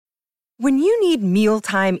When you need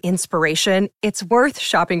mealtime inspiration, it's worth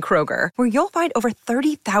shopping Kroger, where you'll find over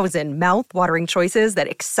 30,000 mouth-watering choices that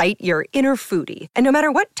excite your inner foodie. And no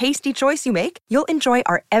matter what tasty choice you make, you'll enjoy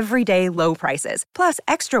our everyday low prices, plus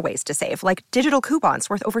extra ways to save, like digital coupons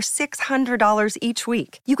worth over $600 each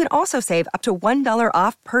week. You can also save up to $1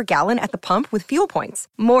 off per gallon at the pump with fuel points.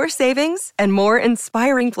 More savings and more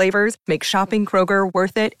inspiring flavors make shopping Kroger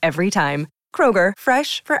worth it every time. Kroger,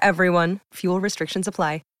 fresh for everyone. Fuel restrictions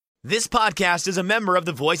apply. This podcast is a member of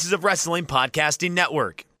the Voices of Wrestling Podcasting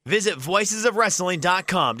Network. Visit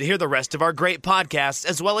voicesofwrestling.com to hear the rest of our great podcasts,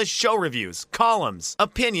 as well as show reviews, columns,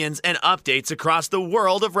 opinions, and updates across the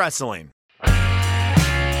world of wrestling.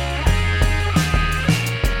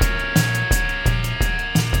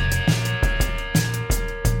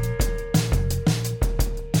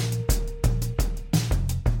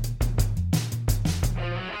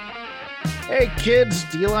 Hey kids,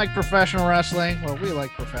 do you like professional wrestling? Well, we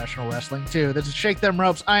like professional wrestling too. This is Shake Them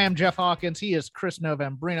Ropes. I am Jeff Hawkins. He is Chris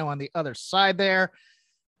Novembrino on the other side there.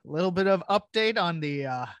 A little bit of update on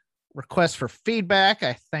the request for feedback.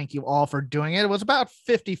 I thank you all for doing it. It was about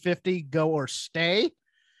 50-50 go or stay. It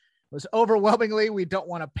was overwhelmingly, we don't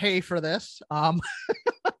want to pay for this.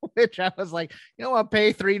 Which I was like, you know what,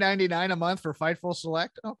 pay $3.99 a month for Fightful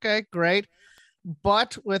Select? Okay, great.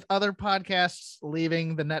 But with other podcasts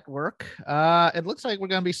leaving the network, it looks like we're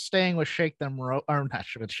going to be staying with Shake Them Ropes, or not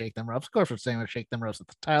with Shake Them Ropes. Of course, we're staying with Shake Them Ropes at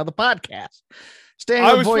the title of the podcast.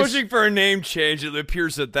 I was pushing for a name change. It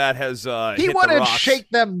appears that has he hit wanted the rocks. Shake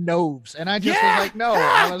Them Noves, and I just was like, no.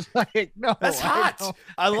 I was like, no. That's hot.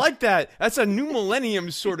 I like that. That's a new millennium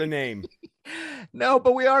sort of name. No,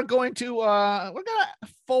 but we are going to we're gonna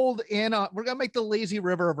fold in we're gonna make the lazy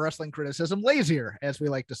river of wrestling criticism lazier, as we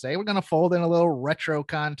like to say. We're gonna fold in a little retro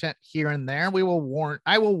content here and there.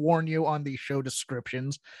 I will warn you on the show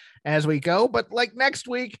descriptions as we go, but like next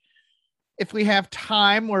week, if we have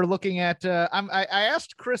time, we're looking at I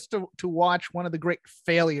asked Chris to watch one of the great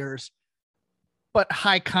failures but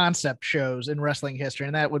high concept shows in wrestling history,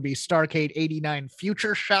 and that would be Starrcade 89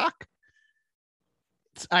 Future Shock.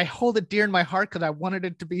 I hold it dear in my heart because I wanted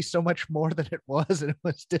it to be so much more than it was, and it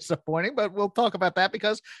was disappointing, but we'll talk about that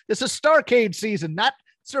because this is Starrcade season, not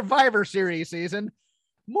Survivor Series season.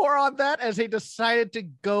 More on that as they decided to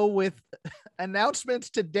go with announcements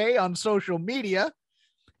today on social media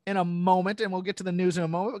in a moment, and we'll get to the news in a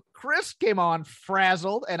moment. Chris came on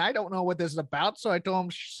frazzled, and I don't know what this is about, so I told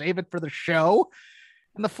him save it for the show,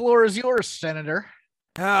 and the floor is yours, Senator.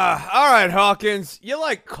 All right, Hawkins. You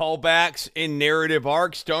like callbacks in narrative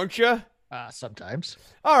arcs, don't you? Sometimes.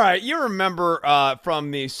 All right. You remember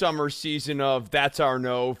from the summer season of That's Our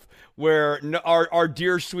Nove, where our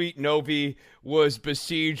dear sweet Novi was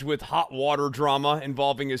besieged with hot water drama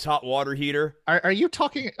involving his hot water heater. Are you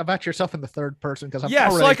talking about yourself in the third person? Because I'm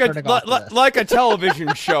yes, already like a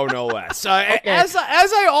television show, no less. Okay. As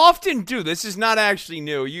I often do. This is not actually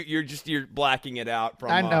new. You're blacking it out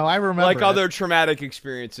from. I know. I remember. Like other traumatic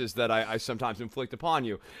experiences that I sometimes inflict upon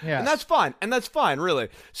you. Yeah, and that's fine. And that's fine, really.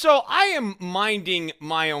 So I am minding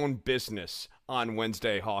my own business on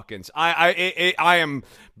Wednesday, Hawkins. I am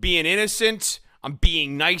being innocent. I'm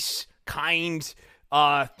being nice, kind,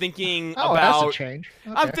 thinking about that's a change.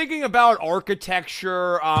 Okay. I'm thinking about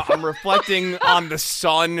architecture. I'm reflecting on the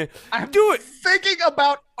sun. Thinking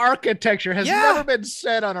about architecture has never been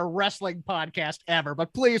said on a wrestling podcast ever,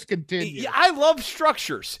 but please continue. Yeah, I love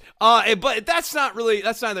structures. But that's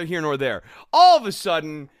neither here nor there. All of a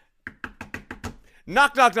sudden,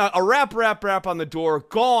 knock, knock, knock, a rap on the door,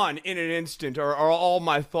 gone in an instant are all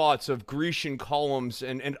my thoughts of Grecian columns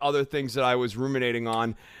and other things that I was ruminating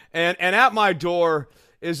on. And at my door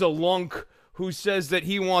is a lunk who says that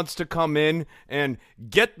he wants to come in and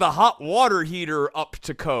get the hot water heater up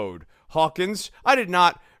to code. Hawkins, I did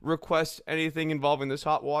not request anything involving this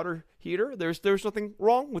hot water heater. There's nothing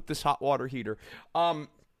wrong with this hot water heater. And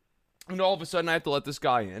all of a sudden I have to let this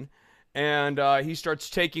guy in. And he starts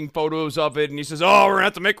taking photos of it, and he says, oh, we're going to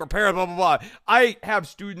have to make repairs, blah, blah, blah. I have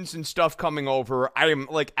students and stuff coming over. I am,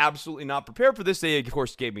 absolutely not prepared for this. They, of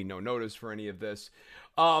course, gave me no notice for any of this.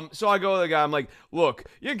 So I go to the guy, I'm like, look,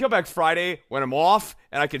 you can come back Friday when I'm off,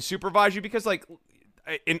 and I can supervise you, because,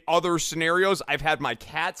 in other scenarios, I've had my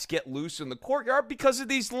cats get loose in the courtyard because of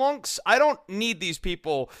these lunks. I don't need these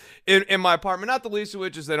people in my apartment, not the least of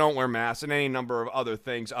which is they don't wear masks and any number of other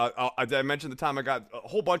things. I mentioned the time I got a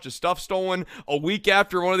whole bunch of stuff stolen a week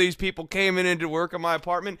after one of these people came in to work in my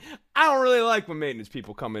apartment. I don't really like when maintenance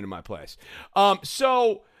people come into my place.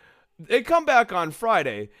 So they come back on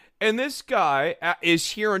Friday, and this guy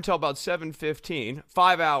is here until about 7:15,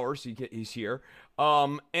 5 hours he's here,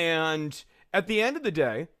 and at the end of the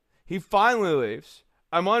day, he finally leaves.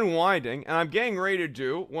 I'm unwinding, and I'm getting ready to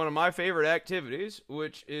do one of my favorite activities,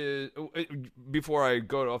 which is, before I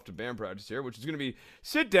go off to band practice here, which is going to be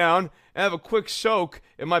sit down and have a quick soak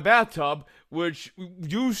in my bathtub, which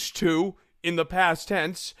used to, in the past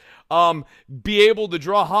tense, be able to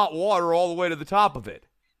draw hot water all the way to the top of it.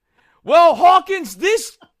 Well, Hawkins,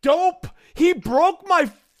 this dope, he broke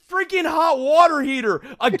my freaking hot water heater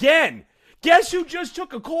again. Guess who just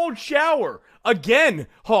took a cold shower? Again,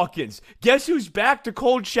 Hawkins. Guess who's back to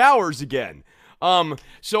cold showers again?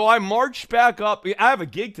 So I marched back up. I have a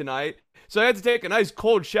gig tonight, so I had to take a nice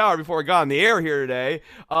cold shower before I got on the air here today.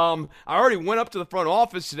 I already went up to the front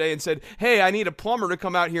office today and said, hey, I need a plumber to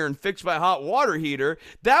come out here and fix my hot water heater.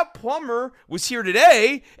 That plumber was here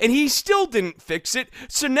today, and he still didn't fix it.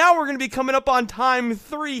 So now we're going to be coming up on time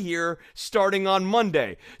 3 here, starting on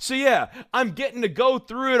Monday. So yeah, I'm getting to go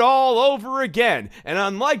through it all over again. And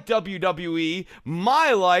unlike WWE,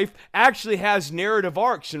 my life actually has narrative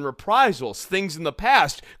arcs and reprisals. Things in the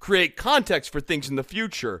past create context for things in the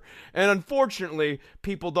future. And unfortunately,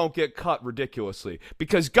 people don't get cut ridiculously.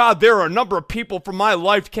 Because, God, there are a number of people from my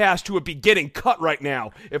life cast who would be getting cut right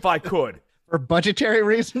now if I could. For budgetary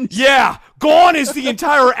reasons? Yeah, gone is the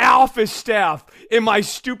entire office staff in my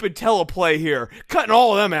stupid teleplay here. Cutting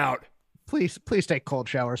all of them out. Please take cold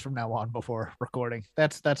showers from now on before recording.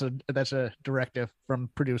 That's a directive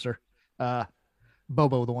from producer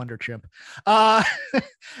Bobo the Wonder Chimp.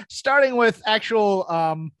 Starting with actual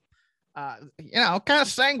kind of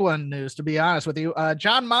sanguine news, to be honest with you.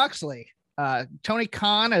 Jon Moxley, Tony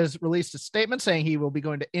Khan has released a statement saying he will be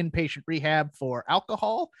going to inpatient rehab for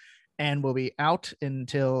alcohol and will be out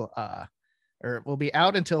until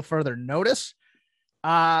further notice.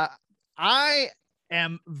 I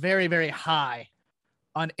am very, very high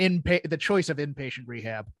on the choice of inpatient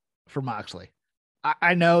rehab for Moxley.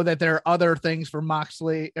 I know that there are other things for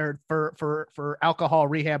Moxley or for alcohol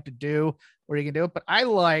rehab to do where you can do it, but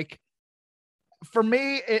for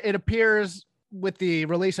me, it appears with the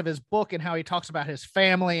release of his book and how he talks about his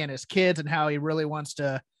family and his kids and how he really wants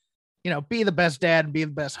to, be the best dad and be the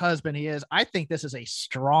best husband he is. I think this is a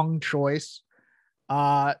strong choice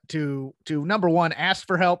to number one, ask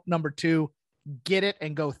for help. Number two, get it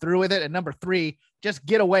and go through with it. And number three, just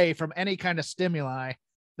get away from any kind of stimuli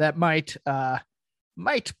that might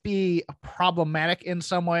be problematic in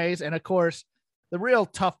some ways. And of course, the real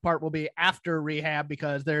tough part will be after rehab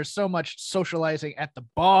because there's so much socializing at the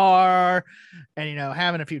bar and,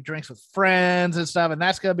 having a few drinks with friends and stuff. And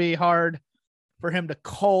that's going to be hard for him to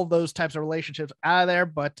cull those types of relationships out of there.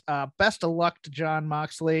 But best of luck to Jon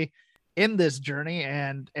Moxley in this journey.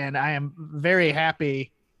 And I am very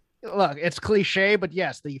happy. Look, it's cliche, but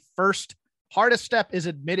yes, the first hardest step is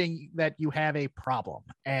admitting that you have a problem.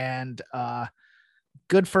 And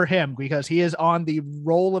good for him because he is on the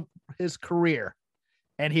roll of his career.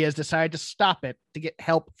 And he has decided to stop it to get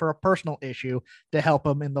help for a personal issue to help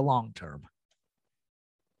him in the long term.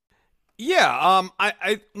 Yeah,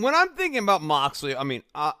 I when I'm thinking about Moxley,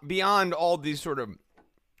 beyond all these sort of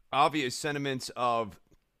obvious sentiments of,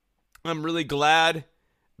 I'm really glad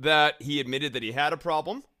that he admitted that he had a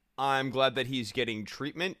problem. I'm glad that he's getting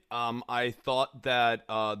treatment. I thought that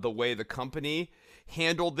the way the company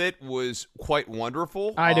handled it was quite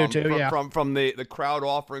wonderful. I do too, yeah. From the crowd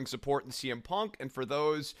offering support in CM Punk, and for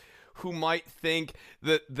those who might think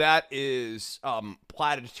that is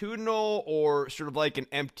platitudinal or sort of like an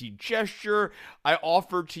empty gesture, I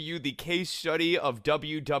offer to you the case study of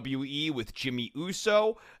WWE with Jimmy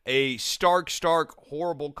Uso, a stark,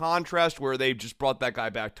 horrible contrast where they just brought that guy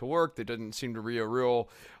back to work. There doesn't seem to be a real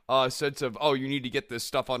sense of, you need to get this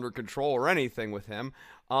stuff under control or anything with him.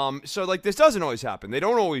 So this doesn't always happen. They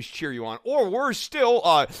don't always cheer you on. Or worse still,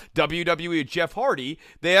 WWE Jeff Hardy,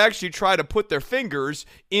 they actually try to put their fingers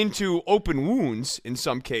into open wounds in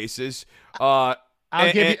some cases. I'll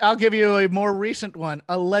give you a more recent one.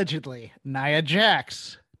 Allegedly, Nia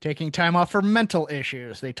Jax taking time off for mental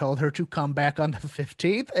issues. They told her to come back on the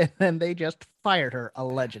 15th, and then they just fired her,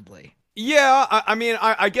 allegedly. Yeah,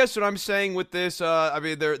 I guess what I'm saying with this,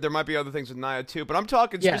 there might be other things with Nia too, but I'm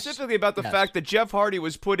talking specifically about the fact that Jeff Hardy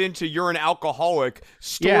was put into "you're an alcoholic"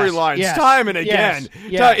 storylines time and again.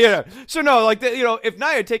 Yeah. So no, if Nia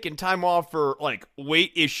had taken time off for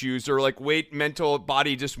weight issues or weight, mental,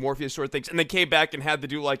 body dysmorphia sort of things, and then came back and had to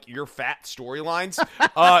do "you're fat" storylines,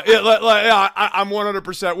 I'm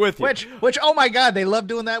 100% with you. Which oh my God, they love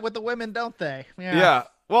doing that with the women, don't they? Yeah.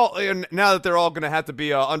 Well, now that they're all going to have to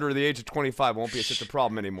be under the age of 25, it won't be such a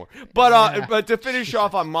problem anymore. But to finish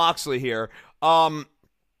off on Moxley here, I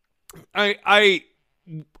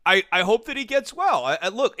hope that he gets well.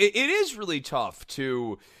 Look, it is really tough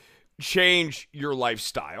to change your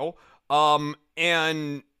lifestyle.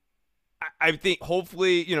 And I think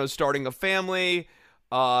hopefully, starting a family,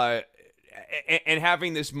 and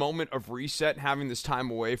having this moment of reset, and having this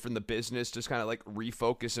time away from the business, just kind of like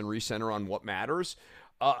refocus and recenter on what matters.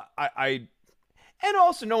 And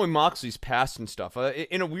also knowing Moxley's past and stuff,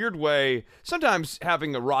 in a weird way, sometimes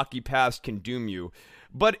having a rocky past can doom you,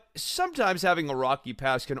 but sometimes having a rocky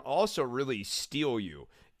past can also really steel you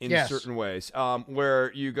in certain ways,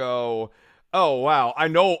 where you go, oh, wow, I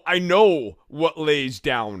know what lays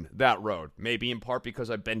down that road. Maybe in part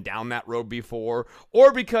because I've been down that road before,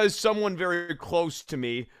 or because someone very close to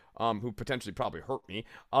me, who potentially probably hurt me,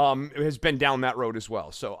 has been down that road as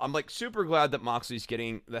well. So I'm like super glad that Moxley's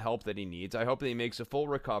getting the help that he needs. I hope that he makes a full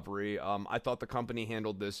recovery. I thought the company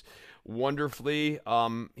handled this wonderfully.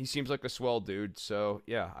 He seems like a swell dude. So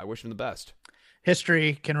yeah, I wish him the best.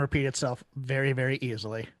 History can repeat itself very, very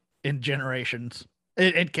easily in generations.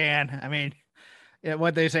 It can. I mean,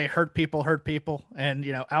 what they say, hurt people.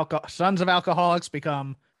 And, sons of alcoholics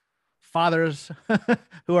become fathers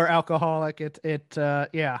who are alcoholic.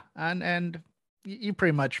 And you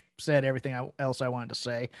pretty much said everything else I wanted to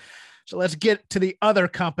say. So let's get to the other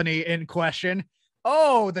company in question.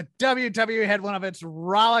 Oh, the WWE had one of its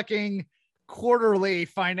rollicking quarterly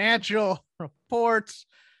financial reports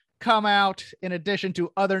come out in addition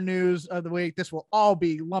to other news of the week. This will all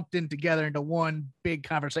be lumped in together into one big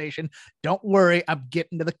conversation. Don't worry, I'm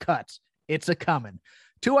getting to the cuts. It's a coming.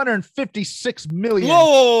 256 million.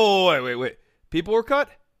 Whoa, wait. People were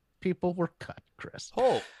cut, Chris.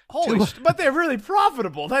 Holy but they're really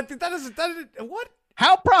profitable. That is what?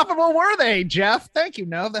 How profitable were they, Jeff? Thank you.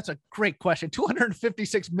 No, that's a great question.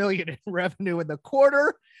 256 million in revenue in the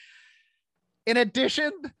quarter. In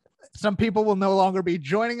addition, some people will no longer be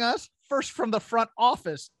joining us. First from the front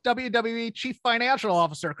office, WWE Chief Financial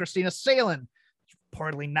Officer Christina Salen,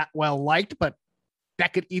 reportedly not well liked, but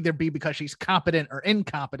that could either be because she's competent or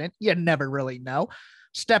incompetent. You never really know.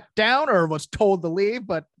 Stepped down or was told to leave,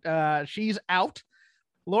 but she's out.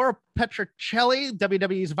 Laura Petrocelli,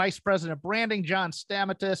 WWE's Vice President of Branding. John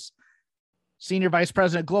Stamatis, Senior Vice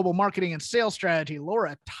President of Global Marketing and Sales Strategy.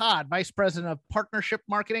 Laura Todd, Vice President of Partnership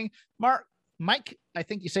Marketing. Mike, I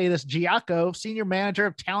think you say this, Giacco, Senior Manager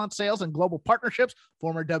of Talent Sales and Global Partnerships,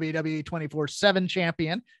 former WWE 24/7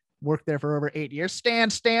 champion. Worked there for over 8 years. Stan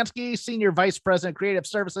Stansky, Senior Vice President of Creative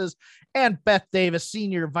Services, and Beth Davis,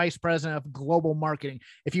 Senior Vice President of Global Marketing.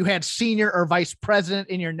 If you had Senior or Vice President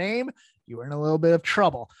in your name, you were in a little bit of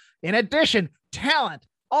trouble. In addition, talent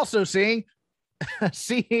also seeing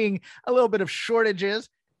a little bit of shortages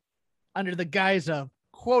under the guise of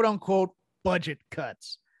quote unquote budget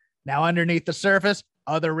cuts. Now, underneath the surface,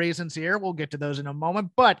 other reasons here. We'll get to those in a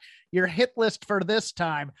moment, but your hit list for this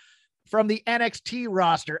time: from the NXT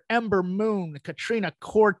roster, Ember Moon, Katrina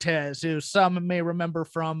Cortez, who some may remember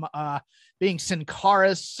from being Sin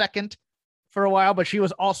Cara's second for a while, but she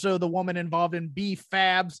was also the woman involved in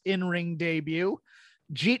B-Fab's in-ring debut.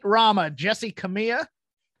 Jeet Rama, Jesse Camilla,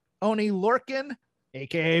 Oni Lorcan,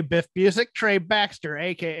 a.k.a. Biff Busick, Trey Baxter,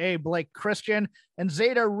 a.k.a. Blake Christian, and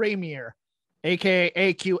Zeta Ramier,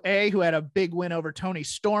 a.k.a. AQA, who had a big win over Toni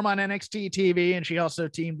Storm on NXT TV, and she also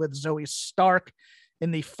teamed with Zoe Stark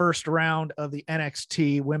in the first round of the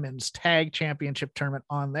NXT Women's Tag Championship tournament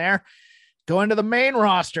on there. Going to the main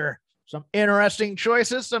roster, some interesting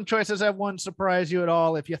choices. Some choices that wouldn't surprise you at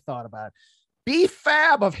all if you thought about it.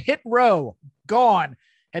 B-Fab of Hit Row, gone.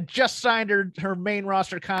 Had just signed her main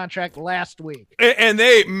roster contract last week. And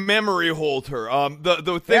they memory hold her.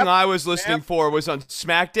 The thing I was listening for was on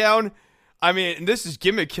SmackDown. I mean, this is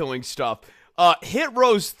gimmick killing stuff. Hit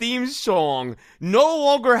Row's theme song no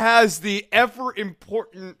longer has the ever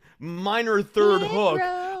important minor third hook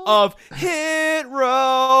of Hit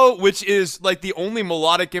Row, which is like the only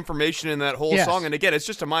melodic information in that whole song. And again, it's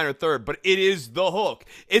just a minor third, but it is the hook.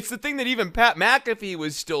 It's the thing that even Pat McAfee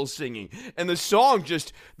was still singing. And the song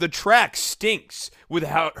the track stinks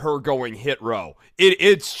without her going Hit Row.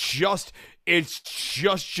 It's just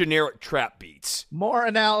generic trap beats. More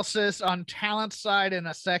analysis on talent side in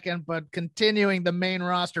a second, but continuing the main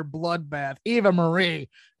roster bloodbath: Eva Marie,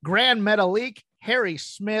 Grand Metalik, Harry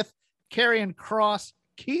Smith, Karrion Kross,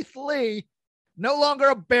 Keith Lee, no longer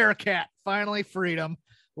a Bearcat, finally freedom,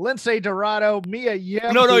 Lindsay Dorado, Mia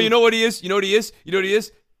Yim. No, you know what he is?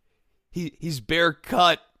 He's bear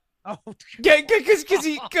cut. Oh, yeah, because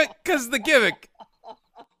the gimmick.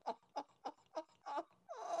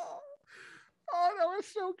 Oh, that was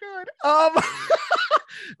so good.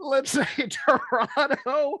 Let's say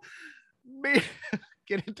Toronto.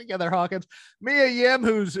 Get it together, Hawkins. Mia Yim,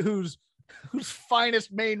 whose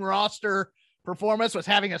finest main roster performance was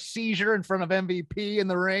having a seizure in front of MVP in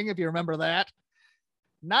the ring, if you remember that.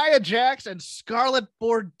 Nia Jax and Scarlett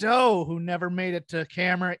Bordeaux, who never made it to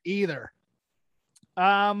camera either.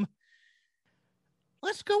 Let's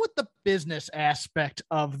go with the business aspect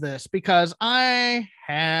of this because I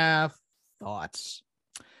have thoughts.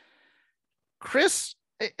 Chris,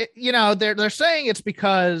 they're saying it's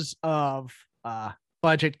because of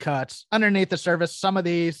budget cuts. Underneath the surface, some of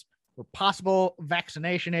these were possible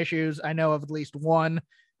vaccination issues. I know of at least one,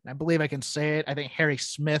 and I believe I can say it. I think Harry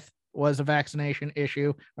Smith was a vaccination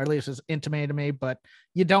issue, or at least it's intimated to me, but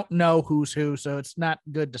you don't know who's who, so it's not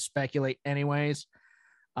good to speculate anyways.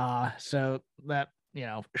 So that,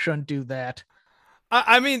 shouldn't do that.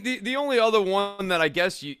 I mean, the only other one that I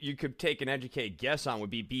guess you could take an educated guess on would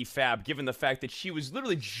be B-Fab, given the fact that she was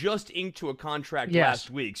literally just inked to a contract last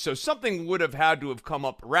week. So something would have had to have come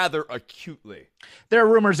up rather acutely. There are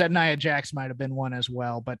rumors that Nia Jax might have been one as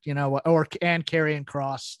well, but and Karrion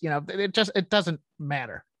Kross, it doesn't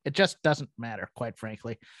matter. It just doesn't matter, quite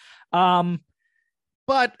frankly. But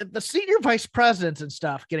the senior vice presidents and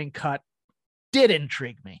stuff getting cut did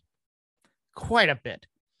intrigue me quite a bit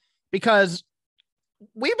because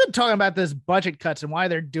we've been talking about this budget cuts and why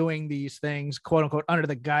they're doing these things, quote unquote, under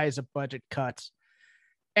the guise of budget cuts.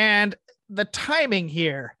 And the timing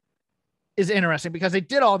here is interesting because they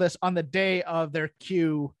did all this on the day of their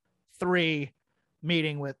Q3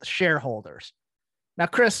 meeting with shareholders. Now,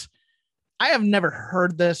 Chris, I have never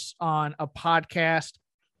heard this on a podcast,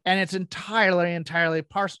 and it's entirely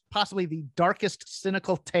possibly the darkest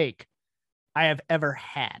cynical take I have ever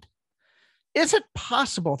had. Is it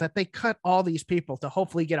possible that they cut all these people to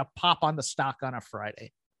hopefully get a pop on the stock on a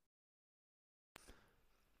Friday?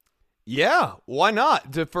 Yeah, why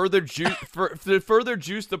not? To further juice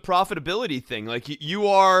the profitability thing. Like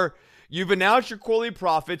you've announced your quarterly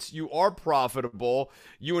profits, you are profitable.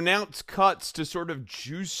 You announce cuts to sort of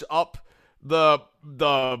juice up the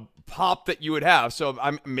pop that you would have. So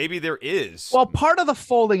maybe there is. Well, part of the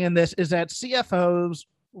folding in this is that CFOs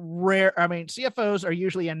are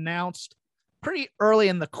usually announced pretty early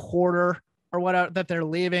in the quarter or whatever that they're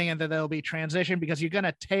leaving and that they'll be transitioned because you're going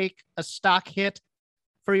to take a stock hit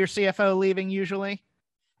for your CFO leaving usually.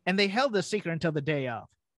 And they held this secret until the day of.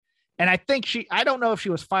 And I think I don't know if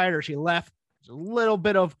she was fired or she left. There's a little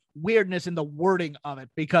bit of weirdness in the wording of it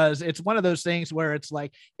because it's one of those things where it's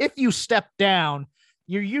like, if you step down,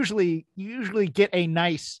 you usually get a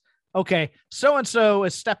nice, okay, so-and-so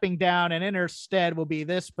is stepping down and in her stead will be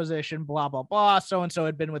this position, blah, blah, blah. So-and-so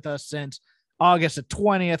had been with us since August the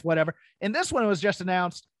 20th, whatever. And this one was just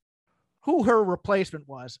announced who her replacement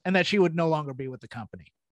was and that she would no longer be with the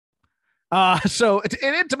company. So it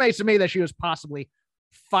intimates to me that she was possibly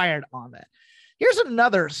fired on that. Here's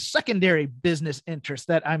another secondary business interest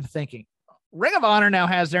that I'm thinking. Ring of Honor now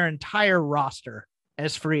has their entire roster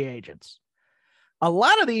as free agents. A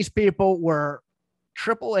lot of these people were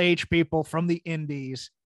Triple H people from the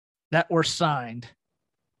indies that were signed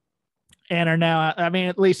and are now,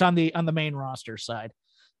 at least on the main roster side.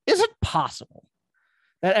 Is it possible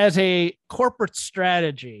that as a corporate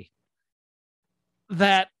strategy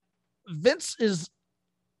that Vince is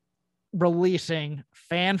releasing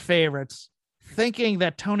fan favorites thinking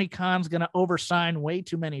that Tony Khan's going to oversign way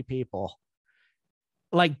too many people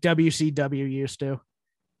like WCW used to?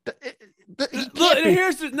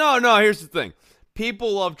 Here's the thing.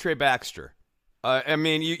 People love Trey Baxter.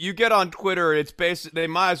 You get on Twitter, it's basically, they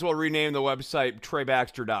might as well rename the website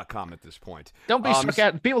TreyBaxter.com at this point. Don't be stuck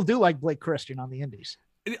out. People do like Blake Christian on the indies.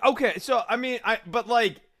 Okay, so,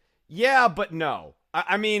 yeah, but no.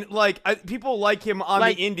 People like him on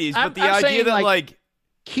the indies, but the idea that,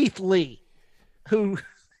 Keith Lee, who,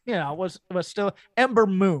 was still Ember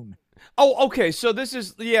Moon. Oh, okay, so this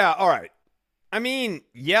is, yeah, all right.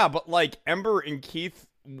 Yeah, but, Ember and Keith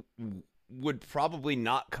would probably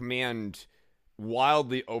not command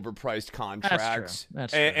wildly overpriced contracts.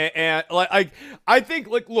 That's true. And I think,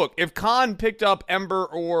 look, if Khan picked up Ember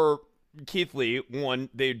or Keith Lee, one,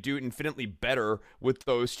 they'd do infinitely better with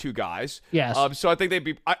those two guys. Yes. So I think they'd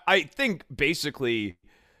be. I think basically,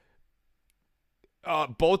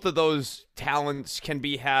 both of those talents can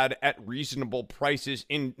be had at reasonable prices,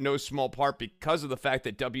 in no small part because of the fact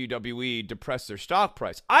that WWE depressed their stock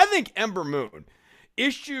price. I think Ember Moon,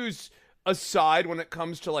 issues aside when it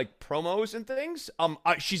comes to promos and things,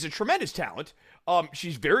 she's a tremendous talent.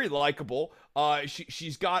 She's very likable.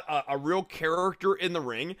 She's got a real character in the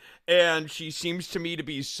ring, and she seems to me to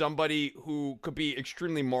be somebody who could be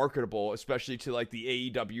extremely marketable, especially to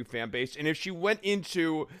the AEW fan base. And if she went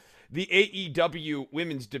into the AEW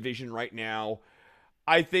women's division right now,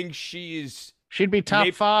 I think she'd be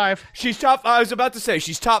top 5. She's top. I was about to say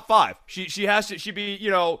she's top 5. She has to. She'd be,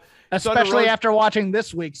 especially after watching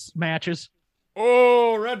this week's matches.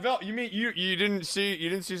 Oh, Red Velvet. You mean you didn't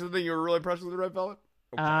see something you were really impressed with the Red Velvet?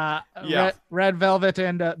 Okay. Yeah. Red Velvet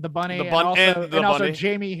and the Bunny, and also Bunny.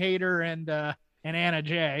 Jamie Hayter and Anna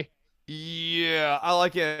Jay. Yeah, I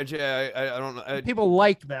like it. I don't know. People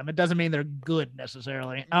like them. It doesn't mean they're good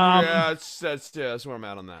necessarily. Yeah, that's where I'm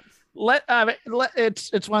at on that.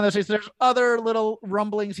 It's one of those things. There's other little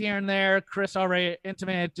rumblings here and there. Chris already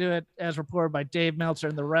intimated to it, as reported by Dave Meltzer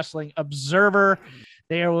in the Wrestling Observer.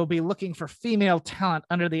 They will be looking for female talent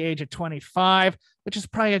under the age of 25, which is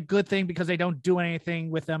probably a good thing because they don't do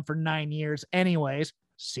anything with them for 9 years anyways.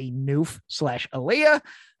 See Noof/Aaliyah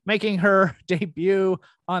making her debut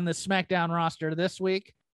on the SmackDown roster this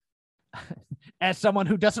week. As someone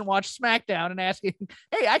who doesn't watch SmackDown and asking,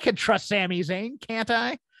 hey, I can trust Sami Zayn, can't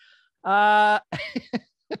I?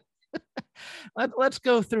 Let's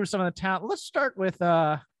go through some of the talent. Let's start with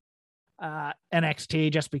NXT,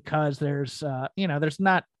 just because there's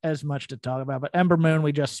not as much to talk about. But Ember Moon,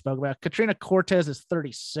 we just spoke about. Katrina Cortez is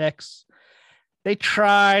 36. They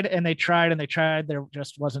tried and they tried and they tried. There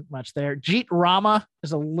just wasn't much there. Jeet Rama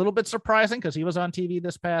is a little bit surprising because he was on TV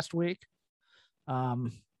this past week.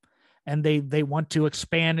 And they want to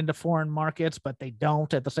expand into foreign markets, but they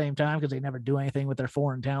don't at the same time because they never do anything with their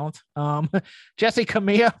foreign talent. Jessi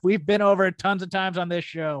Kamea, we've been over it tons of times on this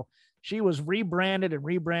show. She was rebranded and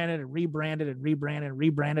rebranded and rebranded and rebranded and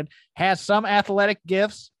rebranded. Has some athletic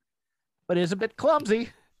gifts, but is a bit clumsy.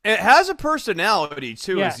 It has a personality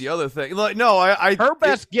too. Yes. Is the other thing. Like, no, her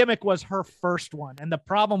best gimmick was her first one, and the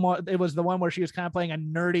problem was it was the one where she was kind of playing a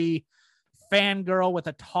nerdy fangirl with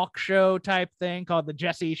a talk show type thing called the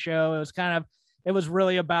Jessie Show. It was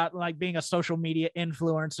really about like being a social media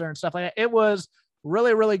influencer and stuff like that. It was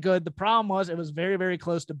really, really good. The problem was it was very, very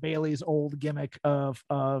close to Bayley's old gimmick of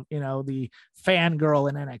the fangirl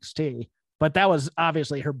in NXT, but that was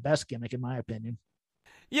obviously her best gimmick in my opinion.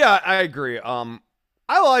 Yeah, I agree.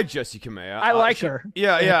 I like Jessi Kamea. I like her.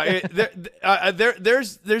 Yeah.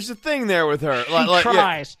 There's a thing there with her.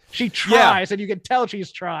 She tries, and you can tell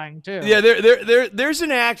she's trying too. Yeah, there's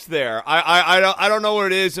an act there. I don't know what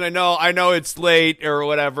it is, and I know it's late or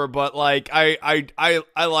whatever, but like I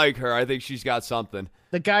like her. I think she's got something.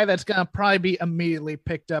 The guy that's gonna probably be immediately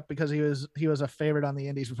picked up because he was a favorite on the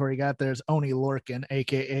Indies before he got there is Oney Lorcan,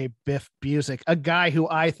 aka Biff Busick, a guy who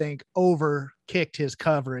I think overkicked his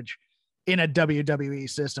coverage in a WWE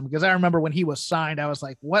system, because I remember when he was signed, I was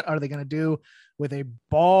like, what are they going to do with a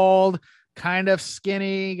bald, kind of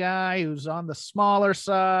skinny guy who's on the smaller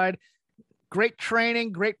side? Great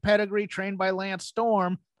training, great pedigree, trained by Lance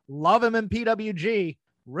Storm. Love him in PWG.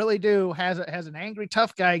 Really do. Has an angry,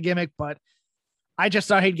 tough guy gimmick, but I just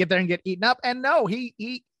thought he'd get there and get eaten up. And no,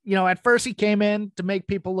 he at first he came in to make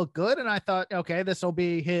people look good. And I thought, okay, this will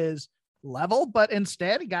be his level, but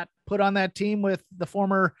instead he got put on that team with the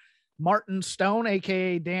former Martin Stone,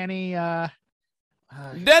 aka Danny Burch.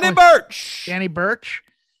 Danny Burch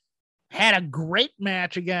had a great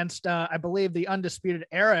match against, I believe, the Undisputed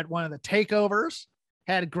Era at one of the takeovers.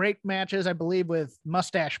 Had great matches, I believe, with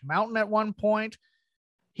Mustache Mountain at one point.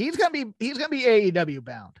 He's gonna be AEW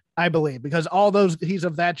bound, I believe, because he's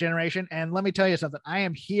of that generation. And let me tell you something: I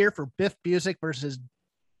am here for Biff Busick versus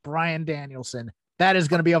Bryan Danielson. That is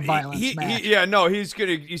going to be a violent match. He's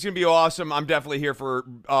gonna be awesome. I'm definitely here for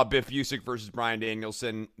Biff Busick versus Bryan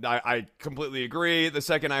Danielson. I completely agree. The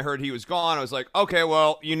second I heard he was gone, I was like, okay,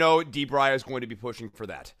 well, D-Bry is going to be pushing for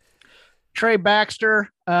that. Trey Baxter,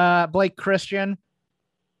 Blake Christian,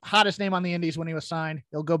 hottest name on the Indies when he was signed.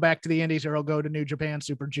 He'll go back to the Indies or he'll go to New Japan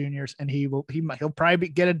Super Juniors, and he'll probably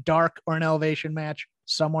get a dark or an elevation match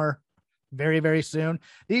somewhere very, very soon.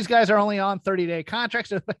 These guys are only on 30-day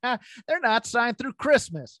contracts. So they're not signed through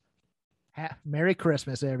Christmas. Merry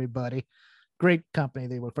Christmas, everybody. Great company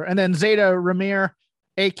they work for. And then Zeta Ramir,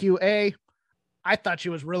 AQA. I thought she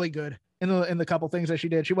was really good in the couple things that she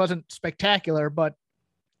did. She wasn't spectacular, but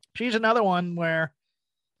she's another one where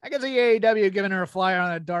I can see AEW giving her a flyer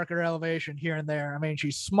on a darker elevation here and there. I mean,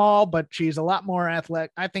 she's small, but she's a lot more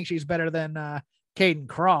athletic. I think she's better than Caden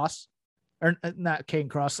Cross. Or not Caden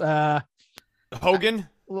Cross. Hogan?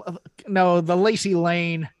 No, the Lacey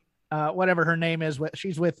Lane, whatever her name is.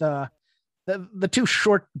 She's with the two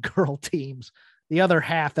short girl teams. The other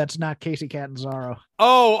half that's not Casey Catanzaro.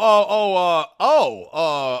 Caden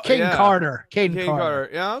Carter. Caden Carter.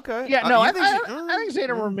 Yeah, okay. Yeah, no, I think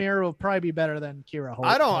Zeta Ramiro will probably be better than Kira Hogan.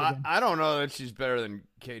 I don't know that she's better than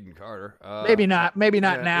Caden Carter. Maybe not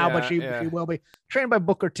now, but she will be. Trained by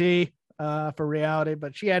Booker T. For Reality,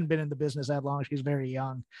 but she hadn't been in the business that long. She's very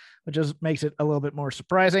young, which just makes it a little bit more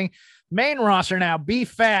surprising. Main roster now,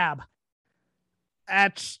 B-Fab.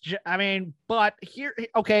 But here,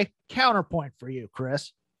 okay, counterpoint for you,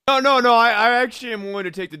 Chris. No. I actually am willing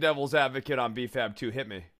to take the devil's advocate on BFAB 2. Hit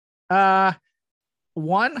me.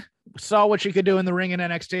 One, saw what she could do in the ring in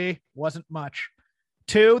NXT. Wasn't much.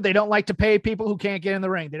 Two, they don't like to pay people who can't get in the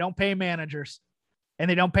ring. They don't pay managers, and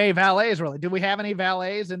they don't pay valets really. Do we have any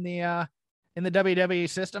valets in the WWE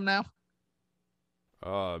system now?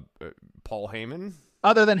 Paul Heyman.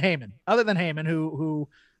 Other than Heyman, who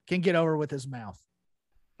can get over with his mouth.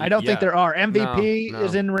 I don't think there are. MVP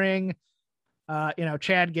is in ring.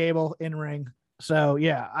 Chad Gable in ring. So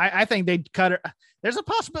yeah, I think they'd cut her. There's a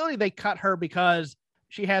possibility they cut her because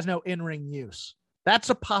she has no in-ring use. That's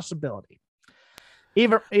a possibility.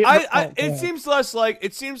 It seems less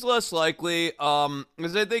likely.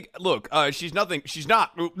 Because I think, look, she's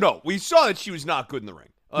not. No, we saw that she was not good in the ring.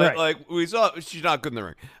 Right. Like we saw, she's not good in the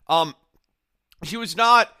ring. She was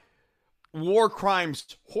not war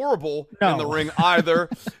crimes horrible in the ring either.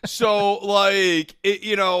 So like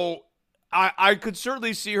I could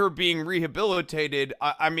certainly see her being rehabilitated.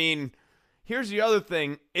 I mean, here's the other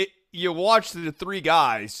thing. You watch the three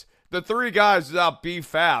guys. The three guys without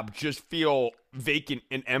BFAB just feel vacant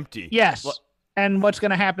and empty. Yes. And what's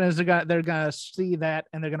going to happen is they're going to see that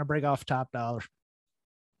and they're going to break off Top Dollar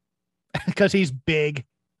because he's big.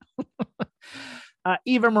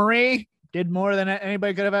 Eva Marie did more than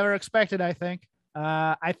anybody could have ever expected, I think.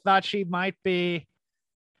 I thought she might be.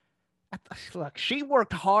 Look, she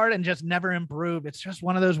worked hard and just never improved. It's just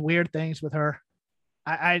one of those weird things with her.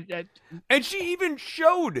 And she even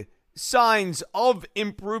showed signs of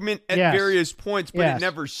improvement at various points, but it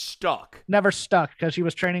never stuck. Never stuck because she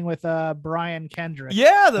was training with Brian Kendrick.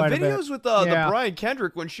 Yeah, the videos with the Brian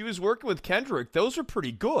Kendrick when she was working with Kendrick, those are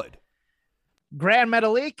pretty good. Grand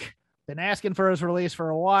Metalik, been asking for his release for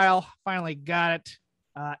a while. Finally got it.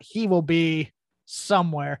 He will be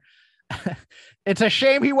somewhere. It's a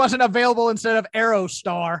shame he wasn't available instead of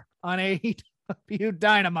Aerostar on AEW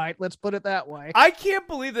Dynamite. Let's put it that way. I can't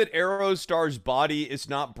believe that Aerostar's body is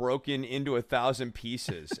not broken into 1,000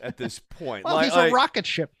 pieces at this point. Well, he's a rocket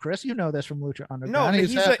ship, Chris. You know this from Lucha Underground. No,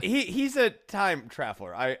 he's a time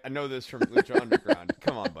traveler. I know this from Lucha Underground.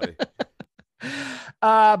 Come on, buddy.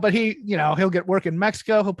 But he'll get work in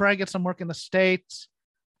Mexico. He'll probably get some work in the States.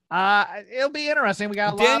 It'll be interesting. We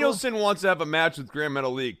got Danielson wants to have a match with Grand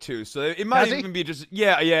Metal League too, so it might even be just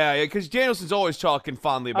because Danielson's always talking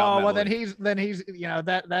fondly about. Oh well, then he's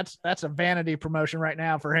that's a vanity promotion right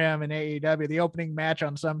now for him in AEW. The opening match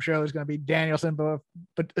on some show is going to be Danielson, but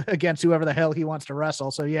against whoever the hell he wants to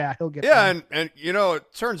wrestle. So yeah, he'll get. Yeah, and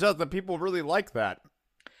it turns out that people really like that.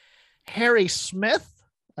 Harry Smith,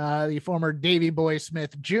 the former Davey Boy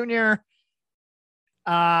Smith Jr.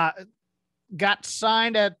 Got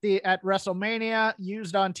signed at WrestleMania,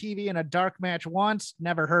 used on TV in a dark match once,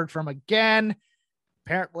 never heard from again.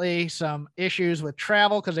 Apparently some issues with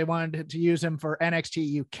travel because they wanted to use him for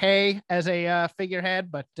NXT UK as a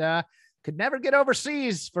figurehead, but could never get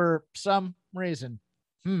overseas for some reason.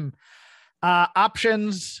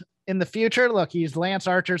 Options in the future. Look, he's Lance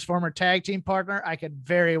Archer's former tag team partner. I could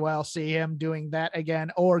very well see him doing that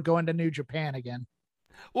again or going to New Japan again.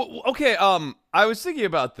 Well, okay. I was thinking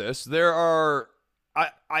about this. There are,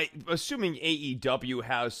 I assuming AEW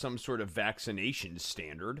has some sort of vaccination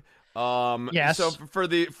standard. Yes. So for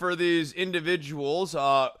these individuals,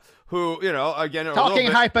 who again,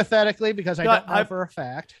 talking hypothetically because I don't know for a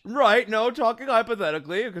fact. Right. No, talking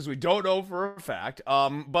hypothetically because we don't know for a fact.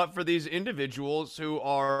 But for these individuals who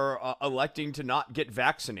are electing to not get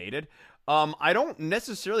vaccinated. I don't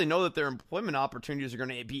necessarily know that their employment opportunities are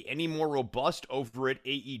going to be any more robust over at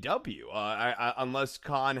AEW, unless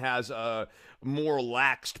Khan has a more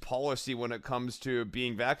laxed policy when it comes to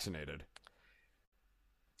being vaccinated.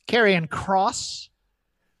 Karrion Kross.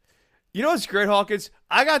 You know what's great, Hawkins?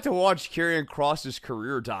 I got to watch Karrion Kross's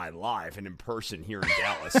career die live and in person here in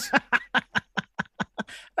Dallas. I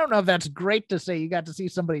don't know if that's great to say you got to see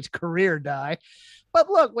somebody's career die. But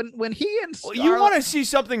look, when he and Scarlett, you want to see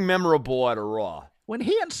something memorable at a Raw. When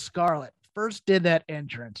he and Scarlett first did that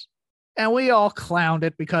entrance, and we all clowned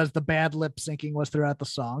it because the bad lip syncing was throughout the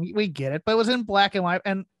song. We get it, but it was in black and white.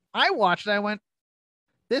 And I watched it. I went,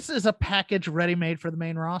 this is a package ready-made for the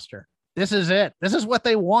main roster. This is it. This is what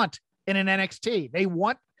they want in an NXT. They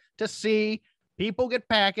want to see people get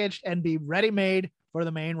packaged and be ready-made for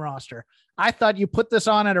the main roster. I thought you put this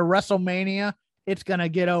on at a WrestleMania, it's going to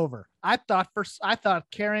get over. I thought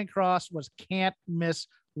Karrion Kross was can't miss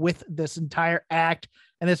with this entire act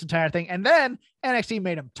and this entire thing. And then NXT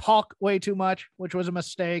made him talk way too much, which was a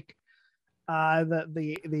mistake.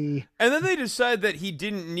 The And then they decided that he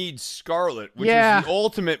didn't need Scarlett, which Yeah. was the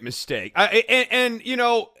ultimate mistake. And you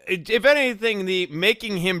know, if anything, the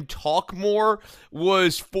making him talk more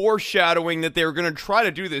was foreshadowing that they were going to try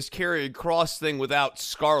to do this Karrion Kross thing without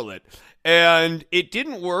Scarlett. And it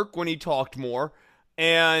didn't work when he talked more.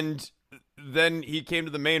 And then he came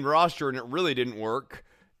to the main roster and it really didn't work.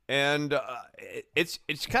 And it's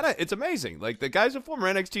amazing. Like, the guy's a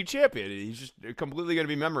former NXT champion. He's just completely going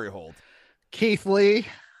to be memory hold. Keith Lee.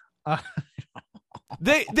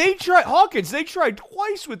 They tried Hawkins. They tried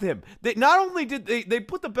twice with him. They not only did they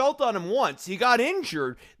put the belt on him once, he got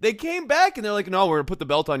injured. They came back and they're like, "No, we're gonna put the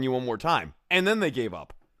belt on you one more time," and then they gave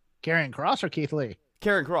up. Karrion Kross or Keith Lee?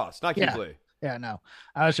 Karrion Kross, not Keith Lee. Yeah, no.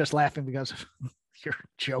 I was just laughing because of your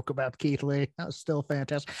joke about Keith Lee. That was still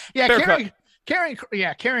fantastic. Yeah,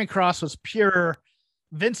 Karrion Kross was pure.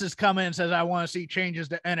 Vince has come in and says, I want to see changes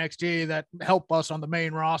to NXT that help us on the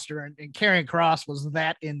main roster. And Karrion Kross was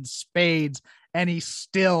that in spades. And he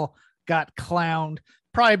still got clowned,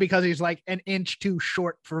 probably because he's like an inch too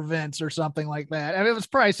short for Vince or something like that. I mean, it was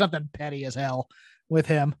probably something petty as hell with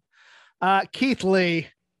him. Keith Lee,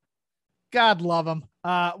 God love him.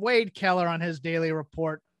 Wade Keller on his daily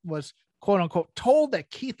report was, quote unquote, told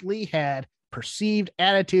that Keith Lee had perceived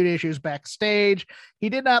attitude issues backstage. He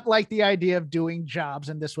did not like the idea of doing jobs,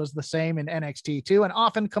 and this was the same in NXT too, and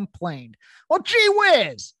often complained. Well, gee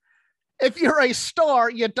whiz! If you're a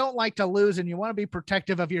star, you don't like to lose, and you want to be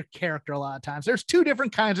protective of your character a lot of times. There's two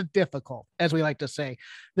different kinds of difficult, as we like to say.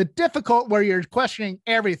 The difficult where you're questioning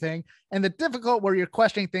everything, and the difficult where you're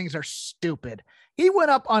questioning things are stupid. He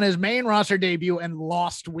went up on his main roster debut and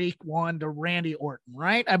lost week 1 to Randy Orton,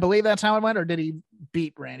 right? I believe that's how it went, or did he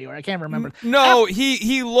beat Randy Orton? I can't remember. No,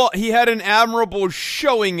 he had an admirable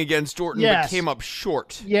showing against Orton, but came up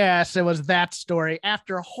short. Yes, it was that story.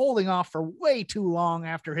 After holding off for way too long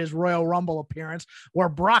after his Royal Rumble appearance, where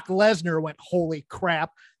Brock Lesnar went holy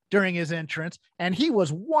crap during his entrance, and he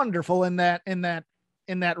was wonderful in that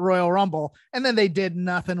Royal Rumble, and then they did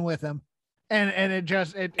nothing with him. And it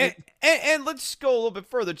just and let's go a little bit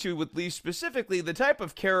further too with Lee specifically. The type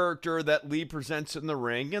of character that Lee presents in the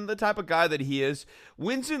ring and the type of guy that he is,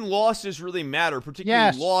 wins and losses really matter,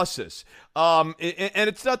 particularly losses. And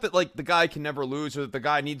it's not that like the guy can never lose or that the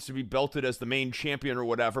guy needs to be belted as the main champion or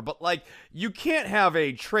whatever, but like you can't have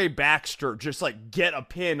a Trey Baxter just like get a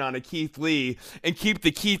pin on a Keith Lee and keep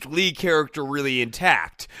the Keith Lee character really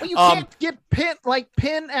intact. Well, you can't get pin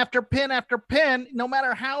after pin after pin, no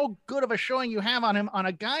matter how good of a showing you have on him, on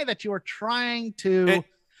a guy that you are trying to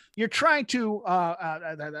what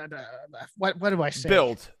do I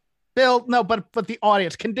say? Build. No, but the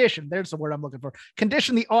audience condition. There's the word I'm looking for.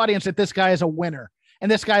 Condition the audience that this guy is a winner. And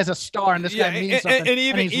this guy's a star, and this guy means something. And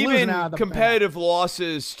even competitive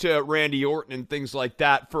losses to Randy Orton and things like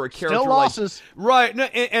that for a character still losses. Right.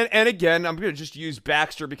 And again, I'm going to just use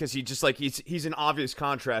Baxter because he's an obvious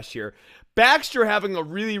contrast here. Baxter having a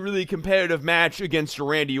really, really competitive match against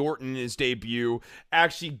Randy Orton in his debut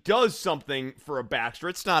actually does something for a Baxter.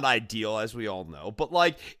 It's not ideal, as we all know, but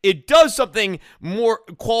like it does something more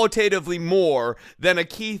qualitatively more than a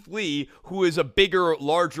Keith Lee, who is a bigger,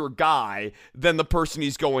 larger guy than the person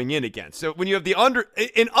he's going in against. So when you have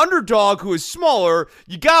an underdog who is smaller,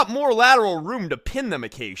 you got more lateral room to pin them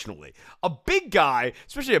occasionally. A big guy,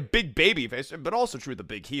 especially a big baby face, but also true with a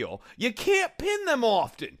big heel, you can't pin them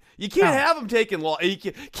often. You can't have him taking long.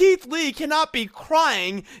 Keith Lee cannot be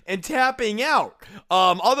crying and tapping out.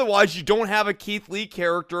 Otherwise, you don't have a Keith Lee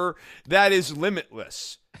character that is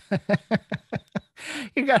limitless.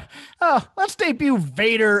 Let's debut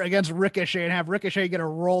Vader against Ricochet and have Ricochet get a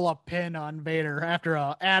roll-up pin on Vader after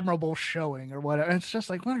an admirable showing or whatever. It's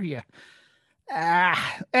just like, what are you?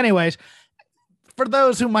 Anyways, for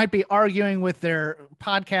those who might be arguing with their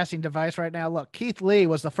podcasting device right now, look, Keith Lee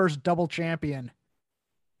was the first double champion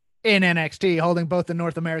in NXT, holding both the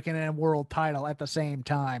North American and world title at the same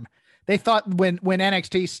time. They thought when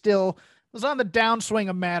NXT still was on the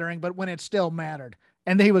downswing of mattering, but when it still mattered,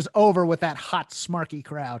 and he was over with that hot, smarky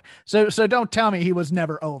crowd. So don't tell me he was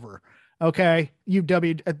never over. Okay, the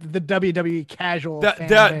WWE casual.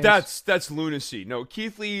 That's lunacy. No,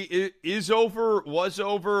 Keith Lee is over, was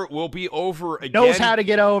over, will be over again. Knows how to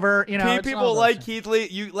get over. You know, people like Keith Lee.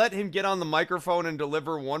 You let him get on the microphone and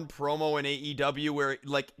deliver one promo in AEW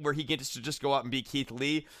where he gets to just go out and be Keith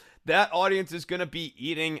Lee. That audience is going to be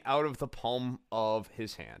eating out of the palm of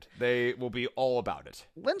his hand. They will be all about it.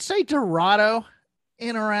 Lince Dorado,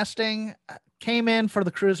 interesting, came in for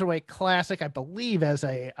the Cruiserweight Classic, I believe, as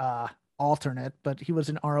a alternate, but he was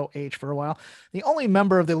in ROH for a while. The only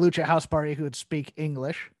member of the Lucha House Party who would speak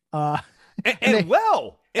English. and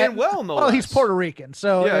well, no well, less. he's Puerto Rican,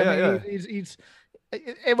 so Yeah. he's.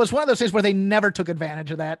 It was one of those things where they never took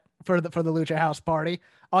advantage of that for the Lucha House Party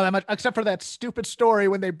all that much, except for that stupid story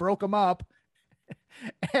when they broke him up,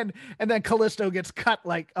 and then Kalisto gets cut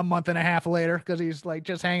like a month and a half later because he's like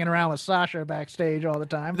just hanging around with Sasha backstage all the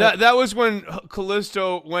time. That was when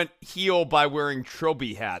Kalisto went heel by wearing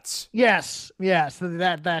trilby hats. Yes,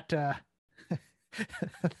 that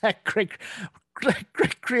that great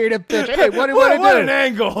creative pitch. Hey, what do you want to do? What an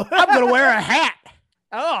angle! I'm gonna wear a hat.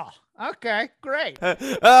 Oh, okay, great.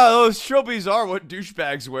 Those trilbies are what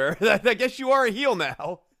douchebags wear. I guess you are a heel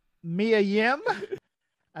now. Mia Yim,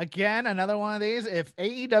 again, another one of these. If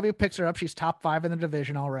AEW picks her up, she's top 5 in the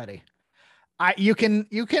division already. You can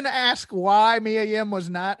ask why Mia Yim was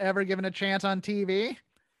not ever given a chance on TV,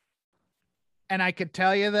 and I could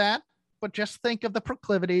tell you that. But just think of the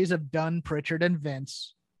proclivities of Dunn, Pritchard, and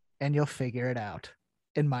Vince, and you'll figure it out,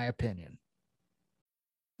 in my opinion.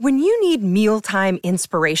 When you need mealtime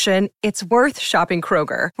inspiration, it's worth shopping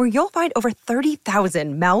Kroger, where you'll find over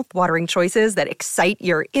 30,000 mouth-watering choices that excite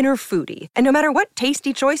your inner foodie. And no matter what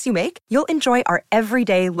tasty choice you make, you'll enjoy our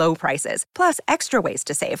everyday low prices, plus extra ways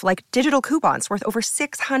to save, like digital coupons worth over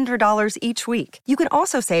 $600 each week. You can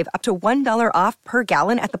also save up to $1 off per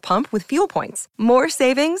gallon at the pump with fuel points. More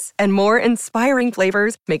savings and more inspiring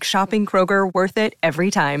flavors make shopping Kroger worth it every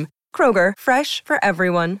time. Kroger, fresh for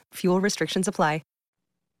everyone. Fuel restrictions apply.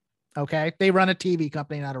 Okay. They run a TV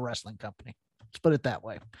company, not a wrestling company. Let's put it that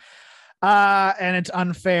way. And it's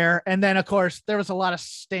unfair. And then, of course, there was a lot of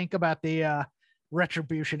stink about the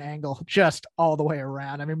retribution angle just all the way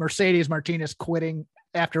around. I mean, Mercedes Martinez quitting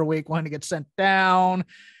after a week, wanting to get sent down.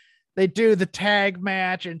 They do the tag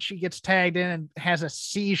match and she gets tagged in and has a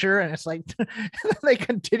seizure. And it's like, they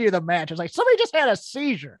continue the match. It's like, somebody just had a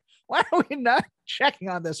seizure. Why are we not checking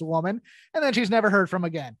on this woman? And then she's never heard from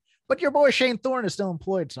again. But your boy Shane Thorne is still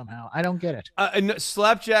employed somehow. I don't get it. And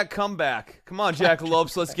Slapjack comeback. Come on, Jack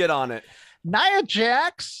Lopes. Let's get on it. Nia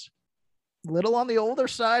Jax, little on the older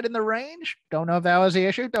side in the range. Don't know if that was the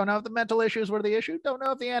issue. Don't know if the mental issues were the issue. Don't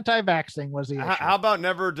know if the anti-vax thing was the issue. How about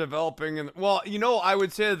never developing? Well, I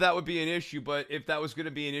would say that would be an issue, but if that was going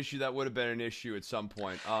to be an issue, that would have been an issue at some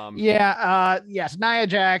point. Yes. Nia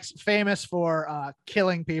Jax, famous for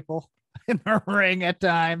killing people in the ring at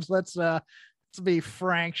times. Let's be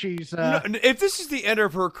frank. She's if this is the end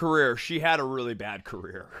of her career, she had a really bad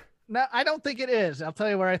career. No, I don't think it is. I'll tell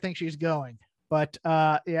you where I think she's going. But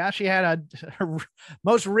she had her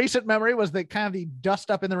most recent memory was the kind of the dust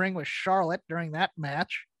up in the ring with Charlotte during that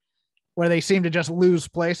match, where they seemed to just lose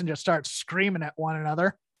place and just start screaming at one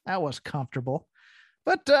another. That was comfortable.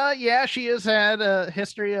 But she has had a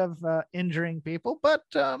history of injuring people. But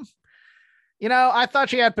I thought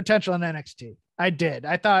she had potential in NXT. I did.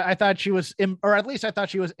 I thought she was, or at least I thought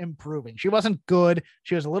she was improving. She wasn't good.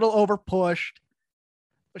 She was a little over pushed,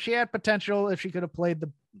 but she had potential if she could have played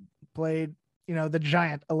the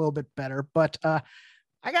giant a little bit better. But I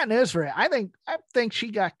got news for you. I think she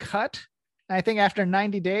got cut. And I think after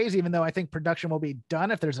 90 days, even though I think production will be done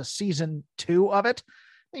if there's a season 2 of it,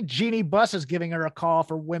 I think Jeannie Buss is giving her a call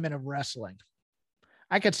for Women of Wrestling.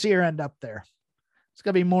 I could see her end up there. It's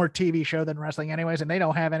going to be more TV show than wrestling anyways, and they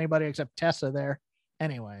don't have anybody except Tessa there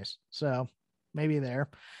anyways. So maybe there.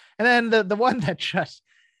 And then the one that just,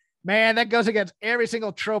 man, that goes against every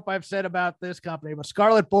single trope I've said about this company, but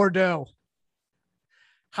Scarlett Bordeaux.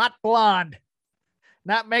 Hot blonde.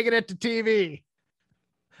 Not making it to TV.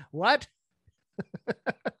 What?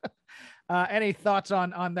 Any thoughts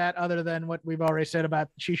on that other than what we've already said about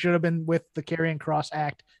she should have been with the Karrion Kross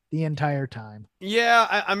act the entire time?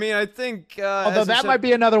 Yeah, I mean, I think... although that might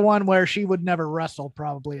be another one where she would never wrestle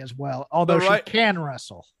probably as well, although she can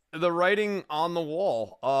wrestle. The writing on the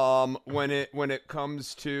wall when it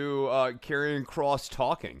comes to Karrion Kross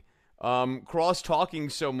talking. Kross talking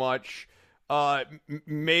so much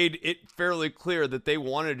made it fairly clear that they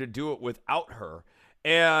wanted to do it without her.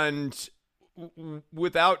 And...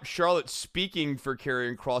 without Charlotte speaking for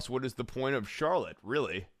Karrion Kross, what is the point of Charlotte,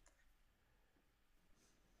 really?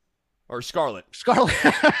 Or Scarlett? Scarlett.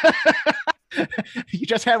 You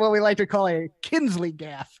just had what we like to call a Kinsley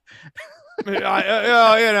gaffe.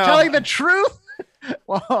 Telling the truth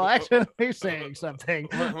while accidentally saying something.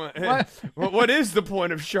 What is the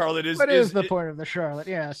point of Charlotte? What is the point of the Charlotte?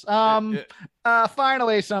 Yes.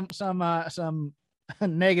 Finally, some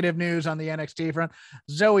negative news on the NXT front.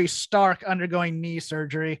 Zoe Stark undergoing knee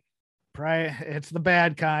surgery. It's the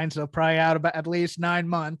bad kind, so probably out about at least 9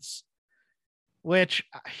 months, which,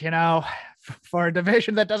 for a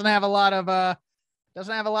division that doesn't have a lot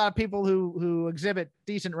of people who exhibit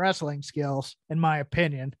decent wrestling skills, in my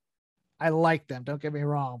opinion, I like them. Don't get me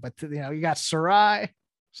wrong, but you got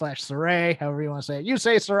Sarai/Saray, however you want to say it. You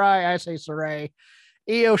say Sarai, I say Saray.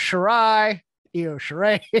 Io Shirai,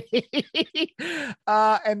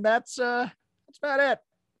 and that's about it.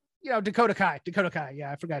 Dakota Kai.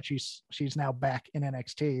 Yeah, I forgot she's now back in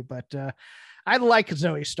NXT, but I like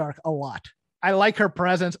Zoe Stark a lot. I like her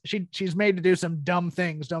presence. She's made to do some dumb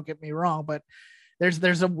things. Don't get me wrong, but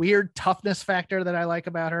there's a weird toughness factor that I like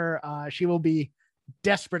about her. She will be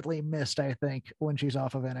desperately missed, I think, when she's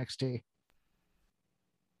off of NXT.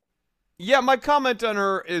 Yeah, my comment on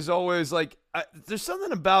her is always like, there's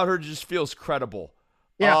something about her just feels credible.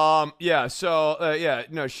 Yeah. Yeah. So,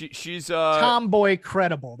 no, she's tomboy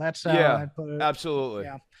credible. That's how I put it. Absolutely.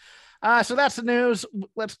 Yeah. So that's the news.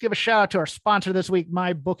 Let's give a shout out to our sponsor this week,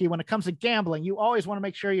 MyBookie. When it comes to gambling, you always want to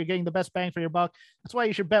make sure you're getting the best bang for your buck. That's why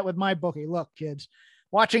you should bet with MyBookie. Look, kids,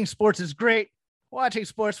 watching sports is great. Watching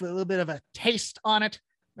sports with a little bit of a taste on it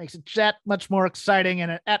makes it that much more exciting.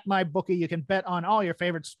 And at MyBookie, you can bet on all your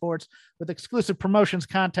favorite sports with exclusive promotions,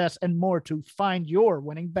 contests, and more to find your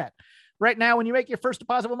winning bet. Right now, when you make your first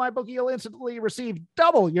deposit with MyBookie, you'll instantly receive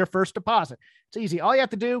double your first deposit. It's easy. All you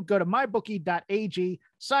have to do, go to mybookie.ag,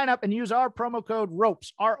 sign up, and use our promo code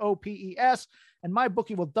ROPES, ROPES, and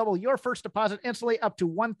MyBookie will double your first deposit instantly up to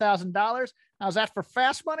 $1,000. How's that for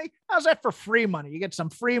fast money? How's that for free money? You get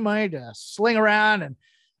some free money to sling around and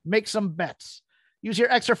make some bets. Use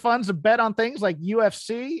your extra funds to bet on things like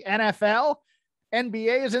UFC, NFL,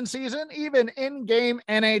 NBA is in season, even in-game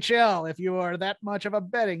NHL, if you are that much of a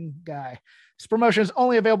betting guy. This promotion is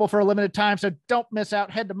only available for a limited time, so don't miss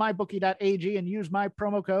out. Head to mybookie.ag and use my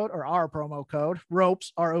promo code, or our promo code,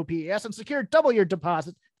 ROPES, ROPES, and secure double your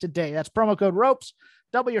deposit today. That's promo code ROPES.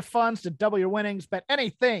 Double your funds to double your winnings. Bet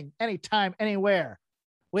anything, anytime, anywhere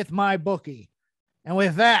with MyBookie. And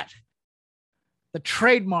with that, the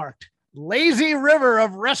trademarked lazy river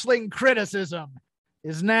of wrestling criticism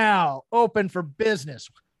is now open for business.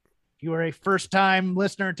 If you are a first-time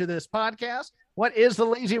listener to this podcast, what is the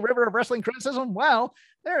lazy river of wrestling criticism? Well,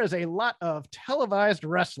 there is a lot of televised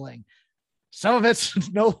wrestling. Some of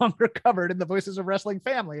it's no longer covered in the Voices of Wrestling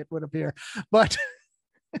family, it would appear. But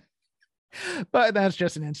that's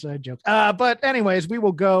just an inside joke. But anyways, we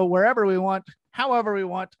will go wherever we want, however we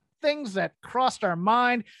want, things that crossed our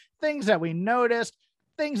mind, things that we noticed,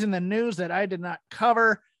 things in the news that I did not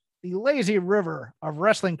cover. The lazy river of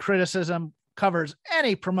wrestling criticism covers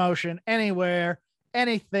any promotion, anywhere,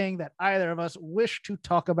 anything that either of us wish to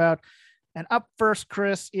talk about. And up first,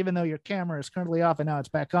 Chris, even though your camera is currently off and now it's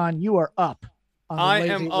back on, you are up. I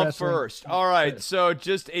am up first. All right. So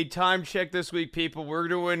just a time check this week, people. We're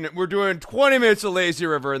doing 20 minutes of Lazy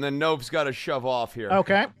River, and then Nope's got to shove off here.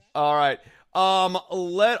 Okay. All right.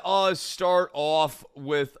 Let us start off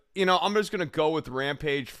with, I'm just going to go with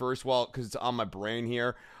Rampage first, because it's on my brain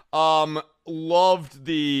here. Loved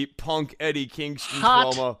the Punk Eddie Kingston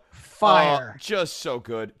promo. Fire. Just so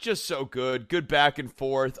good. Good back and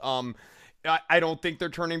forth. I don't think they're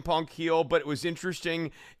turning Punk heel, but it was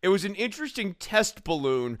interesting. It was an interesting test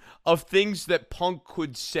balloon of things that Punk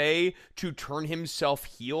could say to turn himself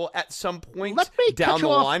heel at some point down the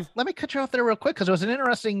line. Let me cut you off there real quick, because it was an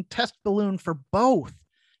interesting test balloon for both.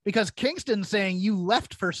 Because Kingston saying you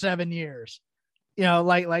left for 7 years.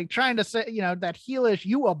 Like trying to say, that heelish,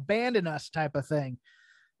 you abandon us type of thing.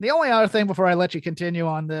 The only other thing before I let you continue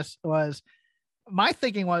on this was my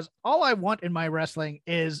thinking was all I want in my wrestling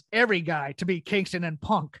is every guy to be Kingston and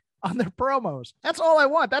Punk on their promos. That's all I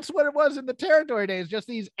want. That's what it was in the territory days. Just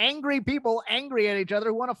these angry people angry at each other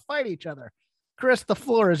who want to fight each other. Chris, the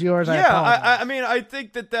floor is yours. Yeah, I mean, I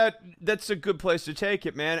think that's a good place to take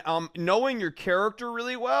it, man. Knowing your character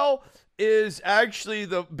really well is actually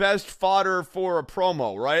the best fodder for a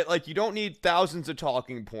promo, right? Like, you don't need thousands of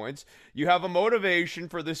talking points. You have a motivation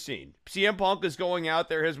for the scene. CM Punk is going out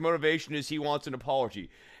there. His motivation is he wants an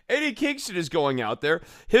apology. Eddie Kingston is going out there.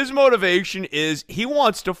 His motivation is he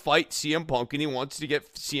wants to fight CM Punk, and he wants to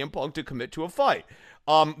get CM Punk to commit to a fight.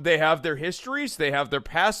 They have their histories, they have their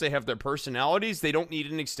past, they have their personalities. They don't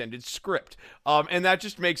need an extended script. And that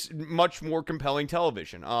just makes much more compelling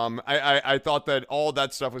television. I thought that all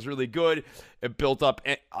that stuff was really good. It built up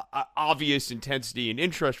obvious intensity and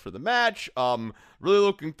interest for the match. Really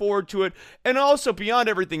looking forward to it. And also, beyond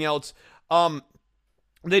everything else,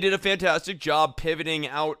 they did a fantastic job pivoting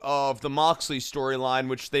out of the Moxley storyline,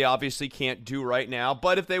 which they obviously can't do right now.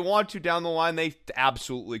 But if they want to down the line, they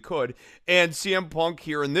absolutely could. And CM Punk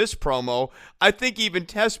here in this promo, I think even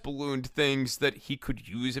test ballooned things that he could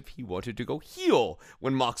use if he wanted to go heel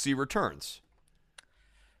when Moxley returns.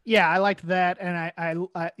 Yeah, I liked that. And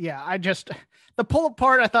I just, the pull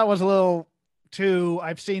apart I thought was a little to,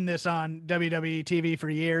 I've seen this on WWE TV for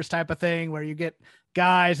years type of thing where you get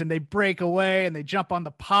guys and they break away and they jump on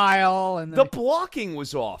the pile and the blocking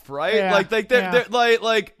was off, right? Yeah,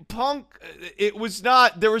 like Punk, it was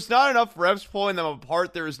not, there was not enough reps pulling them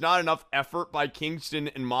apart. There was not enough effort by Kingston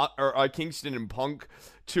and Kingston and Punk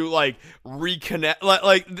to like reconnect.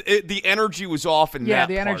 The energy was off in that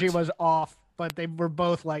the energy part. was off, but they were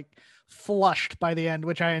both like flushed by the end,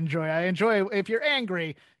 which I enjoy. If you're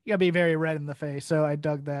angry, you gotta be very red in the face. So I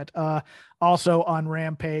dug that. Also on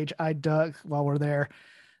Rampage, I dug while we're there.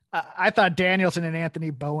 I thought Danielson and Anthony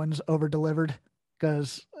Bowens over delivered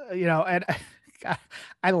because, and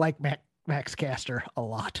I like Max Caster a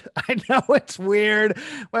lot. I know it's weird,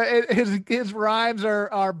 but his rhymes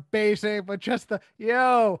are basic, but just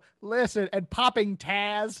listen, and popping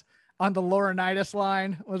Taz on the Laurinaitis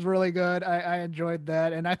line was really good. I enjoyed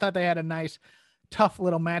that. And I thought they had a nice, tough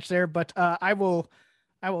little match there, but I will,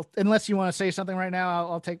 unless you want to say something right now,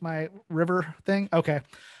 I'll take my River thing. Okay.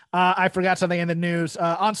 I forgot something in the news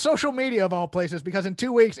on social media of all places, because in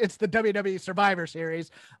 2 weeks, it's the WWE Survivor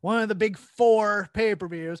Series, one of the big 4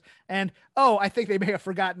 pay-per-views. And, I think they may have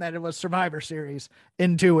forgotten that it was Survivor Series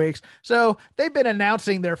in 2 weeks. So they've been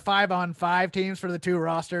announcing their 5-on-5 teams for the 2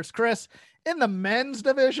 rosters. Chris, in the men's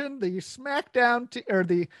division, the SmackDown or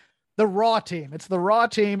the Raw team, it's the Raw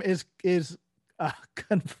team is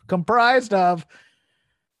comprised of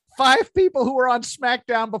 5 people who were on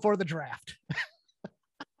SmackDown before the draft.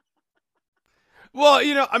 Well,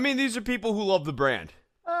 these are people who love the brand.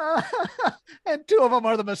 And 2 of them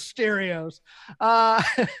are the Mysterios.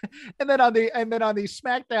 And then on the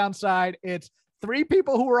SmackDown side, it's 3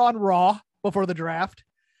 people who were on Raw before the draft.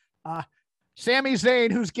 Sami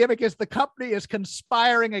Zayn, whose gimmick is the company is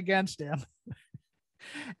conspiring against him.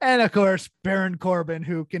 And of course, Baron Corbin,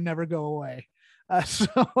 who can never go away. With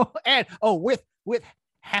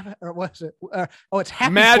it's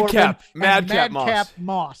Happy Madcap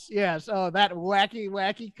Moss. Yes. Oh, that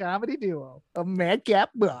wacky comedy duo of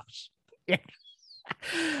Madcap Moss.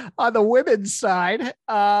 On the women's side,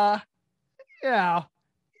 not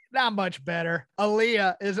much better.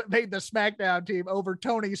 Aaliyah is made the SmackDown team over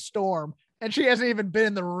Toni Storm, and she hasn't even been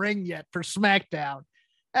in the ring yet for SmackDown.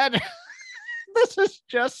 And this is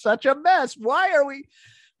just such a mess. Why are we?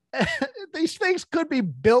 These things could be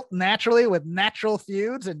built naturally with natural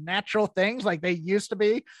feuds and natural things like they used to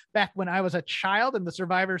be back when I was a child and the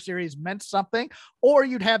Survivor Series meant something. Or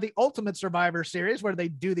you'd have the Ultimate Survivor Series where they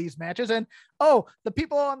do these matches and, the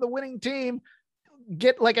people on the winning team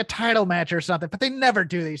get like a title match or something, but they never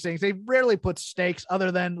do these things. They rarely put stakes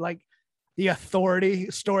other than like the Authority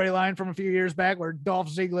storyline from a few years back where Dolph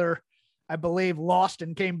Ziggler, I believe, lost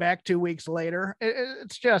and came back 2 weeks later.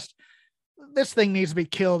 It's just, this thing needs to be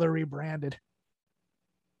killed or rebranded.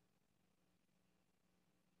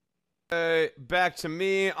 Back to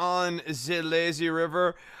me on the Lazy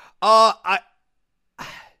River.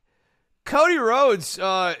 Cody Rhodes,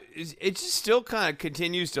 it just still kind of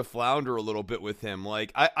continues to flounder a little bit with him.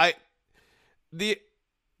 Like the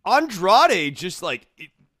Andrade just like it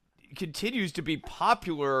continues to be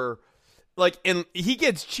popular. Like, and he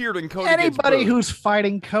gets cheered and Cody anybody gets booed. Who's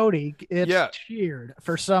fighting Cody gets cheered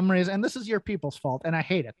for some reason, and this is your people's fault, and I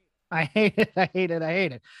hate it. I hate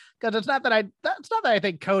it because it's not that I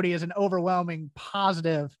think Cody is an overwhelming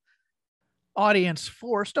positive audience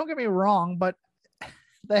force. Don't get me wrong, but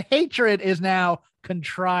the hatred is now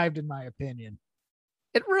contrived, in my opinion.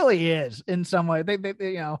 It really is in some way. They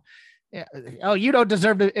you don't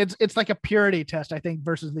deserve it. It's like a purity test, I think,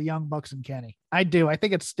 versus the Young Bucks and Kenny. I do. I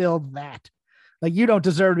think it's still that. Like, you don't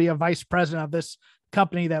deserve to be a vice president of this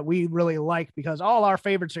company that we really like because all our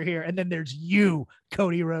favorites are here. And then there's you,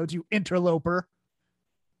 Cody Rhodes, you interloper.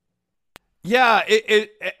 Yeah, it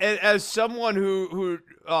as someone who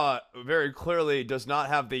very clearly does not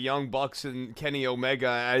have the Young Bucks and Kenny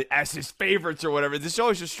Omega as his favorites or whatever, this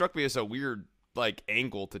always just struck me as a weird like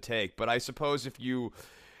angle to take. But I suppose if you,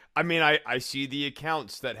 I see the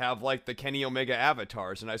accounts that have like the Kenny Omega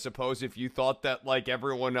avatars, and I suppose if you thought that like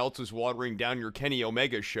everyone else was watering down your Kenny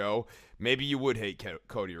Omega show, maybe you would hate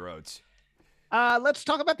Cody Rhodes. Let's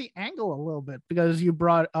talk about the angle a little bit because you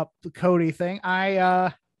brought up the Cody thing.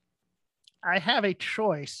 I have a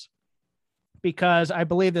choice because I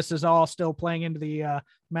believe this is all still playing into the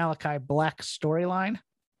Malachi Black storyline.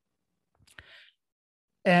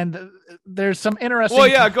 And there's some interesting. Well,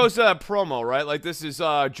 yeah, it goes to that promo, right? Like this is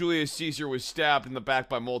Julius Caesar was stabbed in the back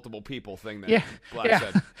by multiple people thing that Black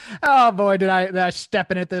said. Oh boy, did I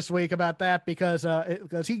step in it this week about that because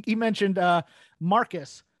he mentioned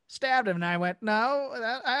Marcus stabbed him, and I went no,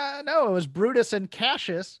 it was Brutus and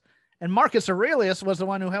Cassius, and Marcus Aurelius was the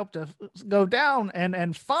one who helped to go down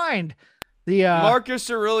and find The Marcus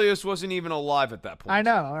Aurelius wasn't even alive at that point. I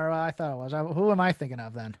know, or I thought it was. Who am I thinking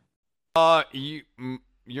of then?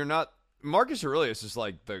 You're not. Marcus Aurelius is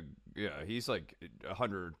like he's like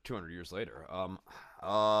 100, 200 years later.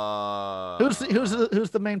 Who's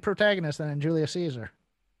the main protagonist then in Julius Caesar?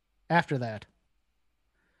 After that.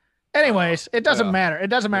 Anyways, it doesn't matter. It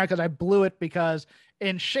doesn't matter because I blew it because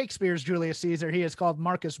in Shakespeare's Julius Caesar, he is called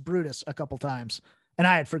Marcus Brutus a couple times, and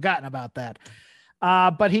I had forgotten about that.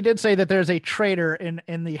 But he did say that there's a traitor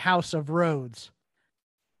in the House of Rhodes,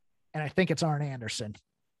 and I think it's Arn Anderson,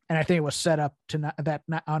 and I think it was set up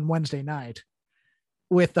on Wednesday night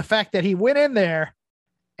with the fact that he went in there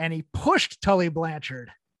and he pushed Tully Blanchard,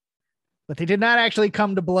 but they did not actually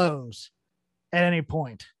come to blows at any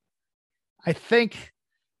point. I think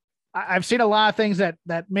I've seen a lot of things that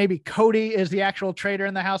maybe Cody is the actual traitor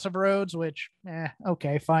in the House of Rhodes, which,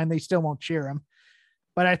 okay, fine. They still won't cheer him.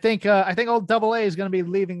 But I think old Double A is going to be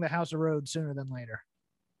leaving the House of Rhodes sooner than later.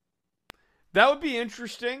 That would be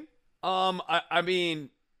interesting. I mean,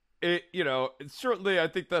 certainly I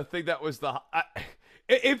think the thing that was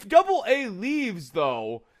if Double A leaves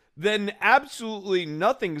though, then absolutely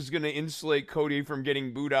nothing is going to insulate Cody from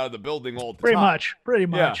getting booed out of the building all the time. Pretty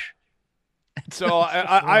much. Yeah. So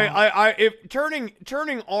if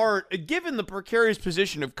turning Arn, given the precarious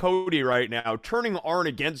position of Cody right now, turning Arn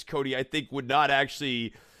against Cody, I think would not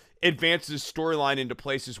actually advance the storyline into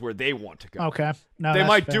places where they want to go. Okay, no, they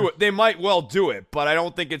might do it. They might well do it, but I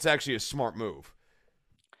don't think it's actually a smart move.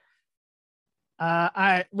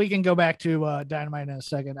 We can go back to Dynamite in a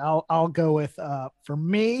second. I'll go with for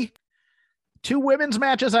me. 2 women's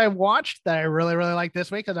matches I watched that I really, really like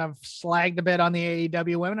this week because I've slagged a bit on the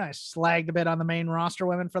AEW women. I slagged a bit on the main roster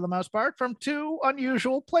women for the most part from 2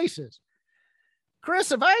 unusual places.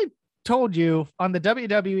 Chris, if I told you on the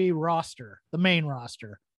WWE roster, the main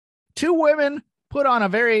roster, 2 women put on a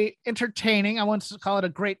very entertaining, I wouldn't call it a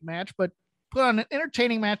great match, but put on an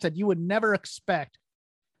entertaining match that you would never expect.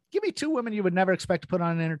 Give me 2 women you would never expect to put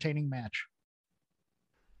on an entertaining match.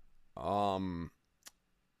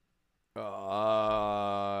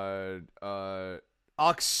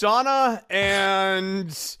 Oksana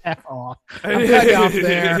and F off. I'm cutting off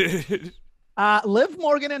there. Liv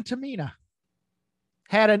Morgan and Tamina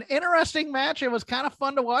had an interesting match. It was kind of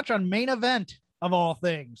fun to watch on Main Event of all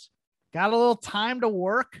things. Got a little time to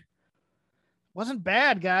work. Wasn't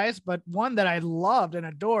bad, guys, but one that I loved and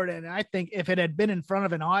adored. And I think if it had been in front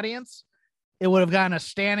of an audience, it would have gotten a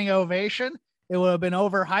standing ovation. It would have been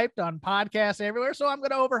overhyped on podcasts everywhere, so I'm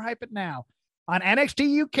going to overhype it now. On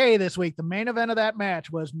NXT UK this week, the main event of that match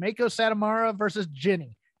was Meiko Satomura versus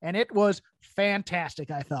Jinny, and it was fantastic,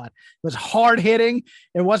 I thought. It was hard-hitting.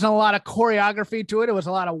 There wasn't a lot of choreography to it. It was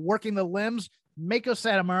a lot of working the limbs. Meiko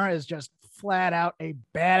Satomura is just flat out a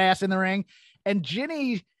badass in the ring, and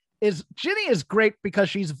Jinny is great because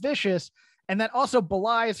she's vicious, and that also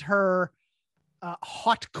belies her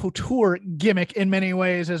haute couture gimmick in many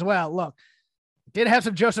ways as well. Look, did have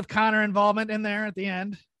some Joseph Connor involvement in there at the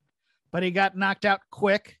end, but he got knocked out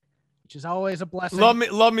quick, which is always a blessing.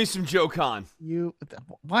 Love me some Joe Khan.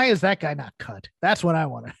 Why is that guy not cut? That's what I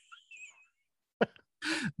want to.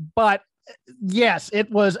 But yes,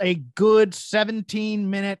 it was a good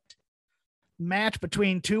 17-minute match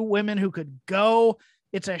between 2 women who could go.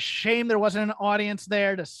 It's a shame there wasn't an audience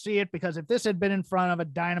there to see it, because if this had been in front of a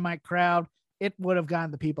Dynamite crowd, it would have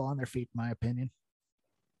gotten the people on their feet, in my opinion.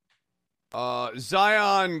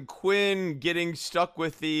 Zion Quinn getting stuck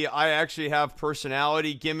with the I actually have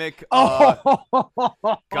personality gimmick. God.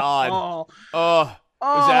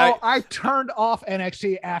 I turned off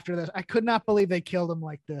NXT after this. I could not believe they killed him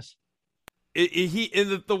like this.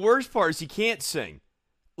 The worst part is he can't sing.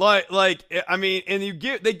 I mean, and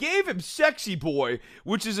they gave him Sexy Boy,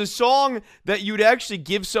 which is a song that you'd actually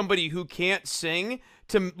give somebody who can't sing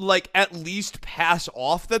to at least pass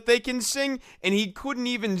off that they can sing, and he couldn't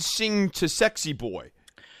even sing to Sexy Boy.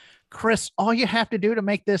 Chris, all you have to do to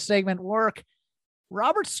make this segment work,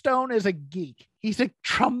 Robert Stone is a geek. He's a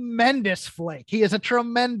tremendous flake. He is a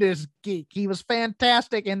tremendous geek. He was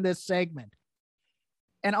fantastic in this segment.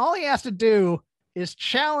 And all he has to do is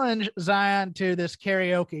challenge Zion to this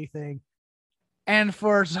karaoke thing, and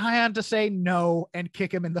for Zion to say no and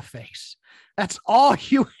kick him in the face. That's all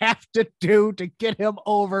you have to do to get him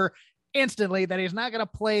over instantly, that he's not going to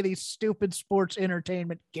play these stupid sports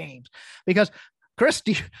entertainment games. Because, Chris,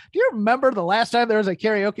 do you remember the last time there was a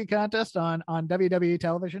karaoke contest on WWE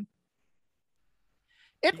television?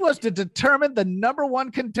 It was to determine the number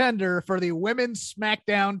 1 contender for the Women's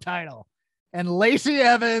SmackDown title. And Lacey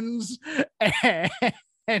Evans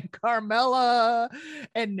and Carmella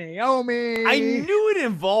and Naomi. I knew it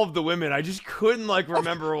involved the women. I just couldn't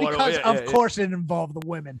remember what it was. Of course it involved the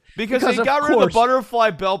women. Because they got rid of the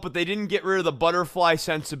butterfly belt, but they didn't get rid of the butterfly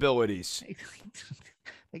sensibilities.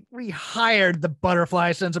 They rehired the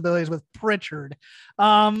butterfly sensibilities with Pritchard.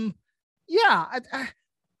 In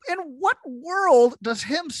what world does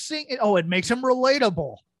him sing? Oh, it makes him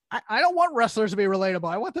relatable. I don't want wrestlers to be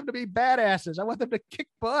relatable. I want them to be badasses. I want them to kick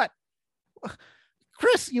butt.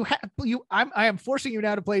 Chris, I am forcing you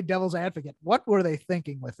now to play devil's advocate. What were they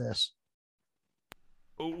thinking with this?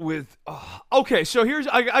 Okay, so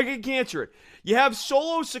I can answer it. You have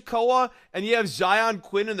Solo Sikoa and you have Zion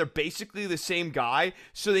Quinn, and they're basically the same guy,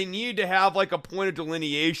 so they needed to have a point of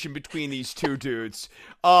delineation between these two dudes.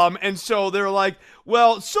 And so they're like,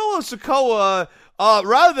 well, Solo Sikoa,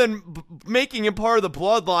 rather than making him part of the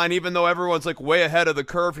bloodline, even though everyone's way ahead of the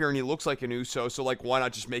curve here and he looks like an Uso, so why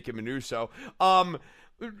not just make him an Uso?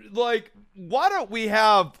 Why don't we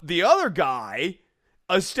have the other guy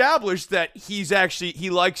establish that he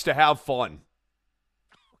likes to have fun?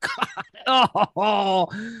 God.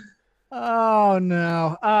 Oh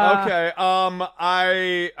no. Okay. I'm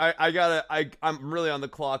really on the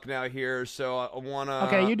clock now here, so I wanna.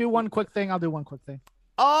 Okay, you do one quick thing. I'll do one quick thing.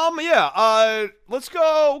 Let's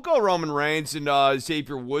go Roman Reigns and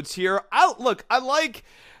Xavier Woods here.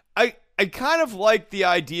 I kind of like the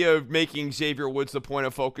idea of making Xavier Woods the point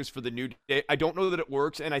of focus for the New Day. I don't know that it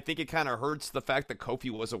works, and I think it kind of hurts the fact that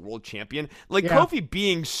Kofi was a world champion. Kofi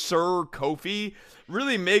being Sir Kofi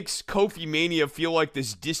really makes Kofi Mania feel like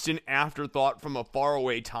this distant afterthought from a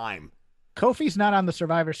faraway time. Kofi's not on the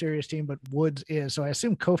Survivor Series team, but Woods is, so I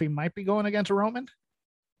assume Kofi might be going against Roman.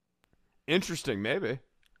 Interesting, maybe.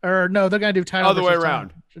 Or no, they're going to do title other way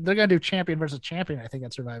around. They're going to do champion versus champion, I think,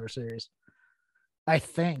 at Survivor Series. I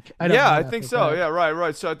think. I think so. Yeah,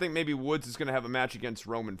 right. So I think maybe Woods is going to have a match against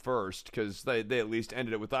Roman first, because they at least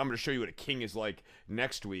ended it with, I'm going to show you what a king is like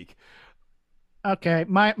next week. Okay,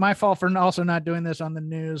 my fault for also not doing this on the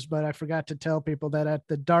news, but I forgot to tell people that at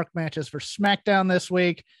the dark matches for SmackDown this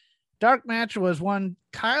week, dark match was one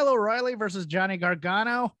Kyle O'Reilly versus Johnny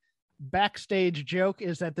Gargano. Backstage joke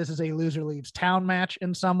is that this is a loser leaves town match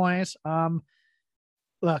in some ways.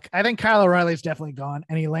 Look, I think Kyle O'Reilly's definitely gone,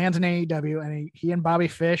 and he lands in AEW, and he and Bobby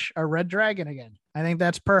Fish are Red Dragon again. I think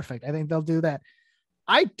that's perfect. I think they'll do that.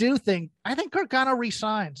 I think Gargano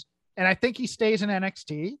resigns, and I think he stays in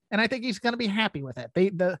NXT, and I think he's going to be happy with it.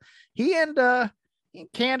 He and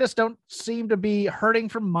Candice don't seem to be hurting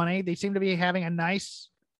for money. They seem to be having a nice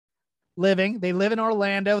living. They live in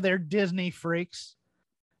Orlando. They're Disney freaks.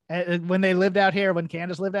 When they lived out here, when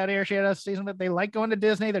Candice lived out here, she had a season that they like going to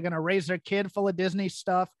Disney. They're going to raise their kid full of Disney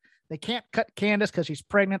stuff. They can't cut Candice because she's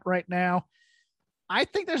pregnant right now. I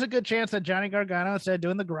think there's a good chance that Johnny Gargano, instead of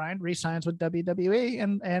doing the grind, re-signs with WWE,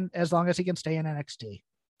 and as long as he can stay in NXT.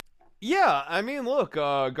 Yeah, I mean, look,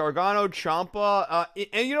 Gargano, Ciampa,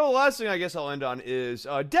 and the last thing I guess I'll end on is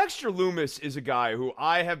Dexter Lumis is a guy who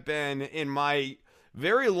I have been, in my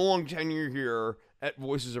very long tenure here at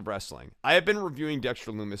Voices of Wrestling, I have been reviewing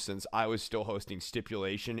Dexter Lumis since I was still hosting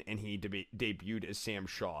Stipulation, and he debuted as Sam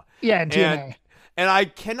Shaw. Yeah, and TNA. And I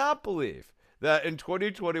cannot believe that in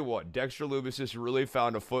 2021, Dexter Lumis has really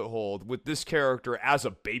found a foothold with this character as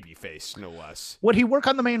a babyface, no less. Would he work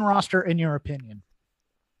on the main roster, in your opinion?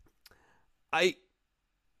 I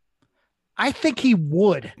think he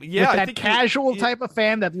would. Yeah, with that casual type of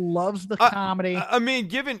fan that loves the comedy. I mean,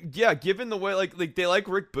 given the way they like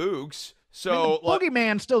Rick Boogs. So the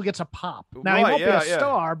Boogeyman still gets a pop. Now he won't be a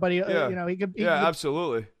star, but he could be. Yeah,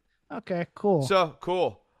 absolutely. Okay, cool. So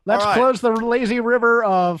cool. Let's close the lazy river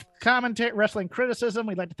of commentary wrestling criticism.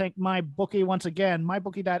 We'd like to thank MyBookie once again.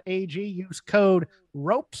 MyBookie.ag. Use code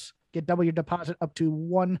ROPES. Get double your deposit up to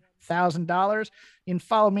 $1,000. You can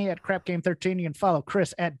follow me at CrapGame13. You can follow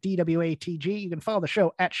Chris at DWATG. You can follow the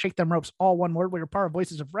show at Shake Them Ropes, all one word. We're part of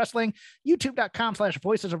Voices of Wrestling.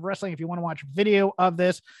 YouTube.com/Voices of Wrestling if you want to watch video of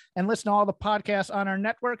this and listen to all the podcasts on our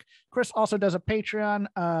network. Chris also does a Patreon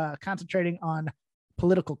concentrating on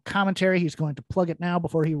political commentary. He's going to plug it now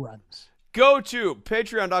before he runs. Go to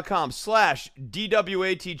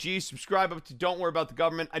patreon.com/DWATG. Subscribe up to Don't Worry About the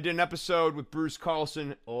Government. I did an episode with Bruce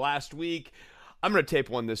Carlson last week. I'm going to tape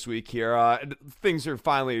one this week here. Things are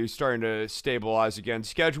finally starting to stabilize again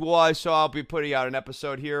schedule-wise, so I'll be putting out an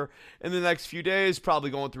episode here in the next few days, probably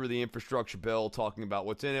going through the infrastructure bill, talking about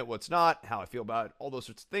what's in it, what's not, how I feel about it, all those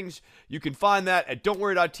sorts of things. You can find that at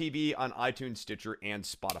don'tworry.tv on iTunes, Stitcher, and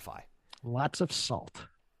Spotify. Lots of salt.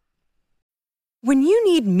 When you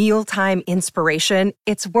need mealtime inspiration,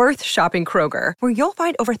 it's worth shopping Kroger, where you'll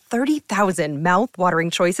find over 30,000 mouth-watering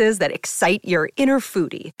choices that excite your inner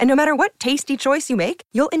foodie. And no matter what tasty choice you make,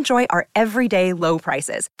 you'll enjoy our everyday low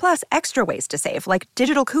prices, plus extra ways to save, like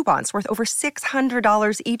digital coupons worth over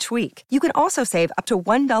 $600 each week. You can also save up to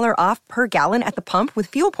 $1 off per gallon at the pump with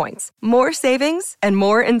fuel points. More savings and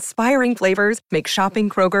more inspiring flavors make shopping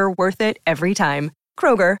Kroger worth it every time.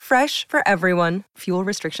 Kroger, fresh for everyone. Fuel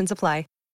restrictions apply.